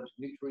maybe need a bunch of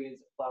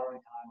nutrients at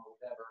flowering time or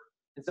whatever.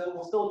 And so it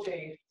will still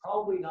change,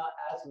 probably not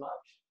as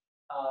much,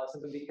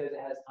 simply because it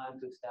has time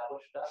to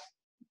establish stuff.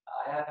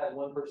 I have had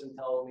one person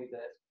tell me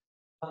that,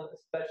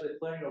 especially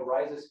perennial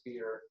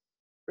rhizosphere,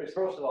 is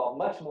first of all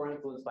much more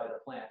influenced by the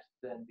plant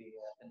than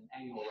an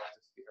annual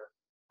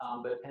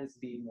rhizosphere, but it tends to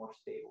be more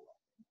stable.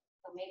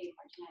 So maybe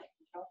more genetic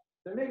control.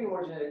 There may be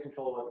more genetic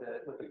control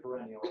with the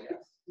perennial,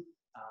 yes.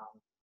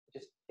 It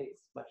just takes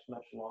much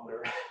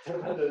longer to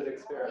run those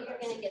experiments. Well,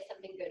 you're going to get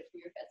something good from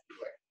your best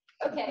work.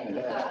 Okay.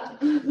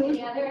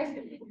 Any other?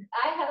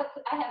 I have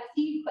a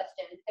seed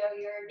question. So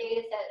your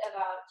data set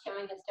about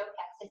showing the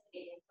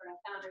stochasticity and sort of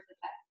founder's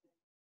effect,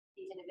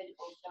 these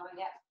individuals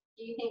showing up.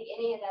 Do you think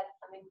any of that's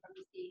coming from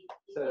the seed?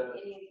 Do you think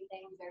any of these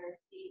things are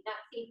not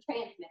seed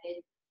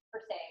transmitted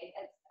per se,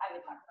 as I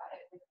would talk about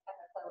it with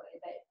FFOA,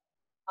 but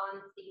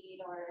on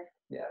seed or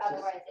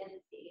otherwise in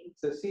the seed?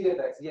 So seed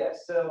effects,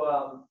 yes.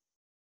 So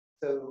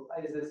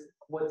is this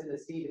what's in the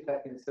seed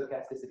affecting the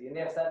stochasticity? And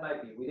yes, that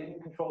might be. We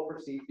didn't control for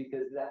seeds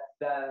because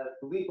the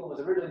leaf one was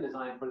originally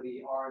designed for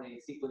the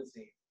RNA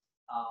sequencing.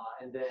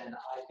 And then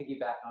I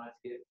piggybacked on it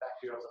to get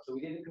bacterial stuff. So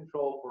we didn't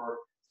control for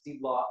seed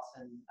lots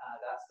and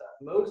that stuff.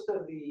 Most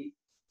of the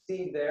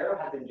seed there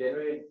had been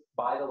generated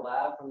by the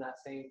lab from that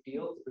same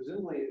field. So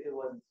presumably it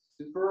wasn't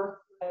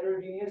super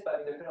heterogeneous, but I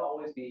mean, there could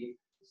always be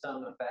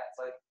some effects.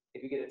 Like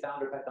if you get a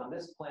founder effect on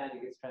this plant,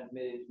 it gets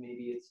transmitted,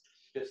 maybe it's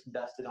just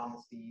dusted on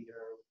the seed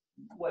or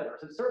whatever.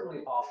 So it's certainly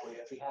possible,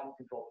 yes, we haven't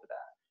controlled for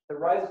that. The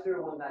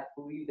rhizosphere one, I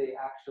believe they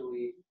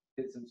actually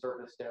did some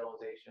surface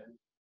sterilization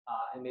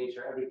and made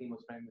sure everything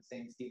was from the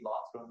same seed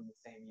lots grown in the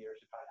same year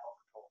to try to help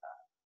control that.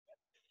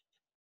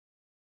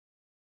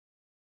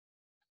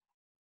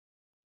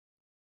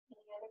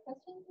 Any other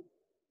questions?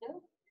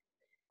 No?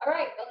 All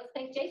right, well, let's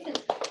thank Jason.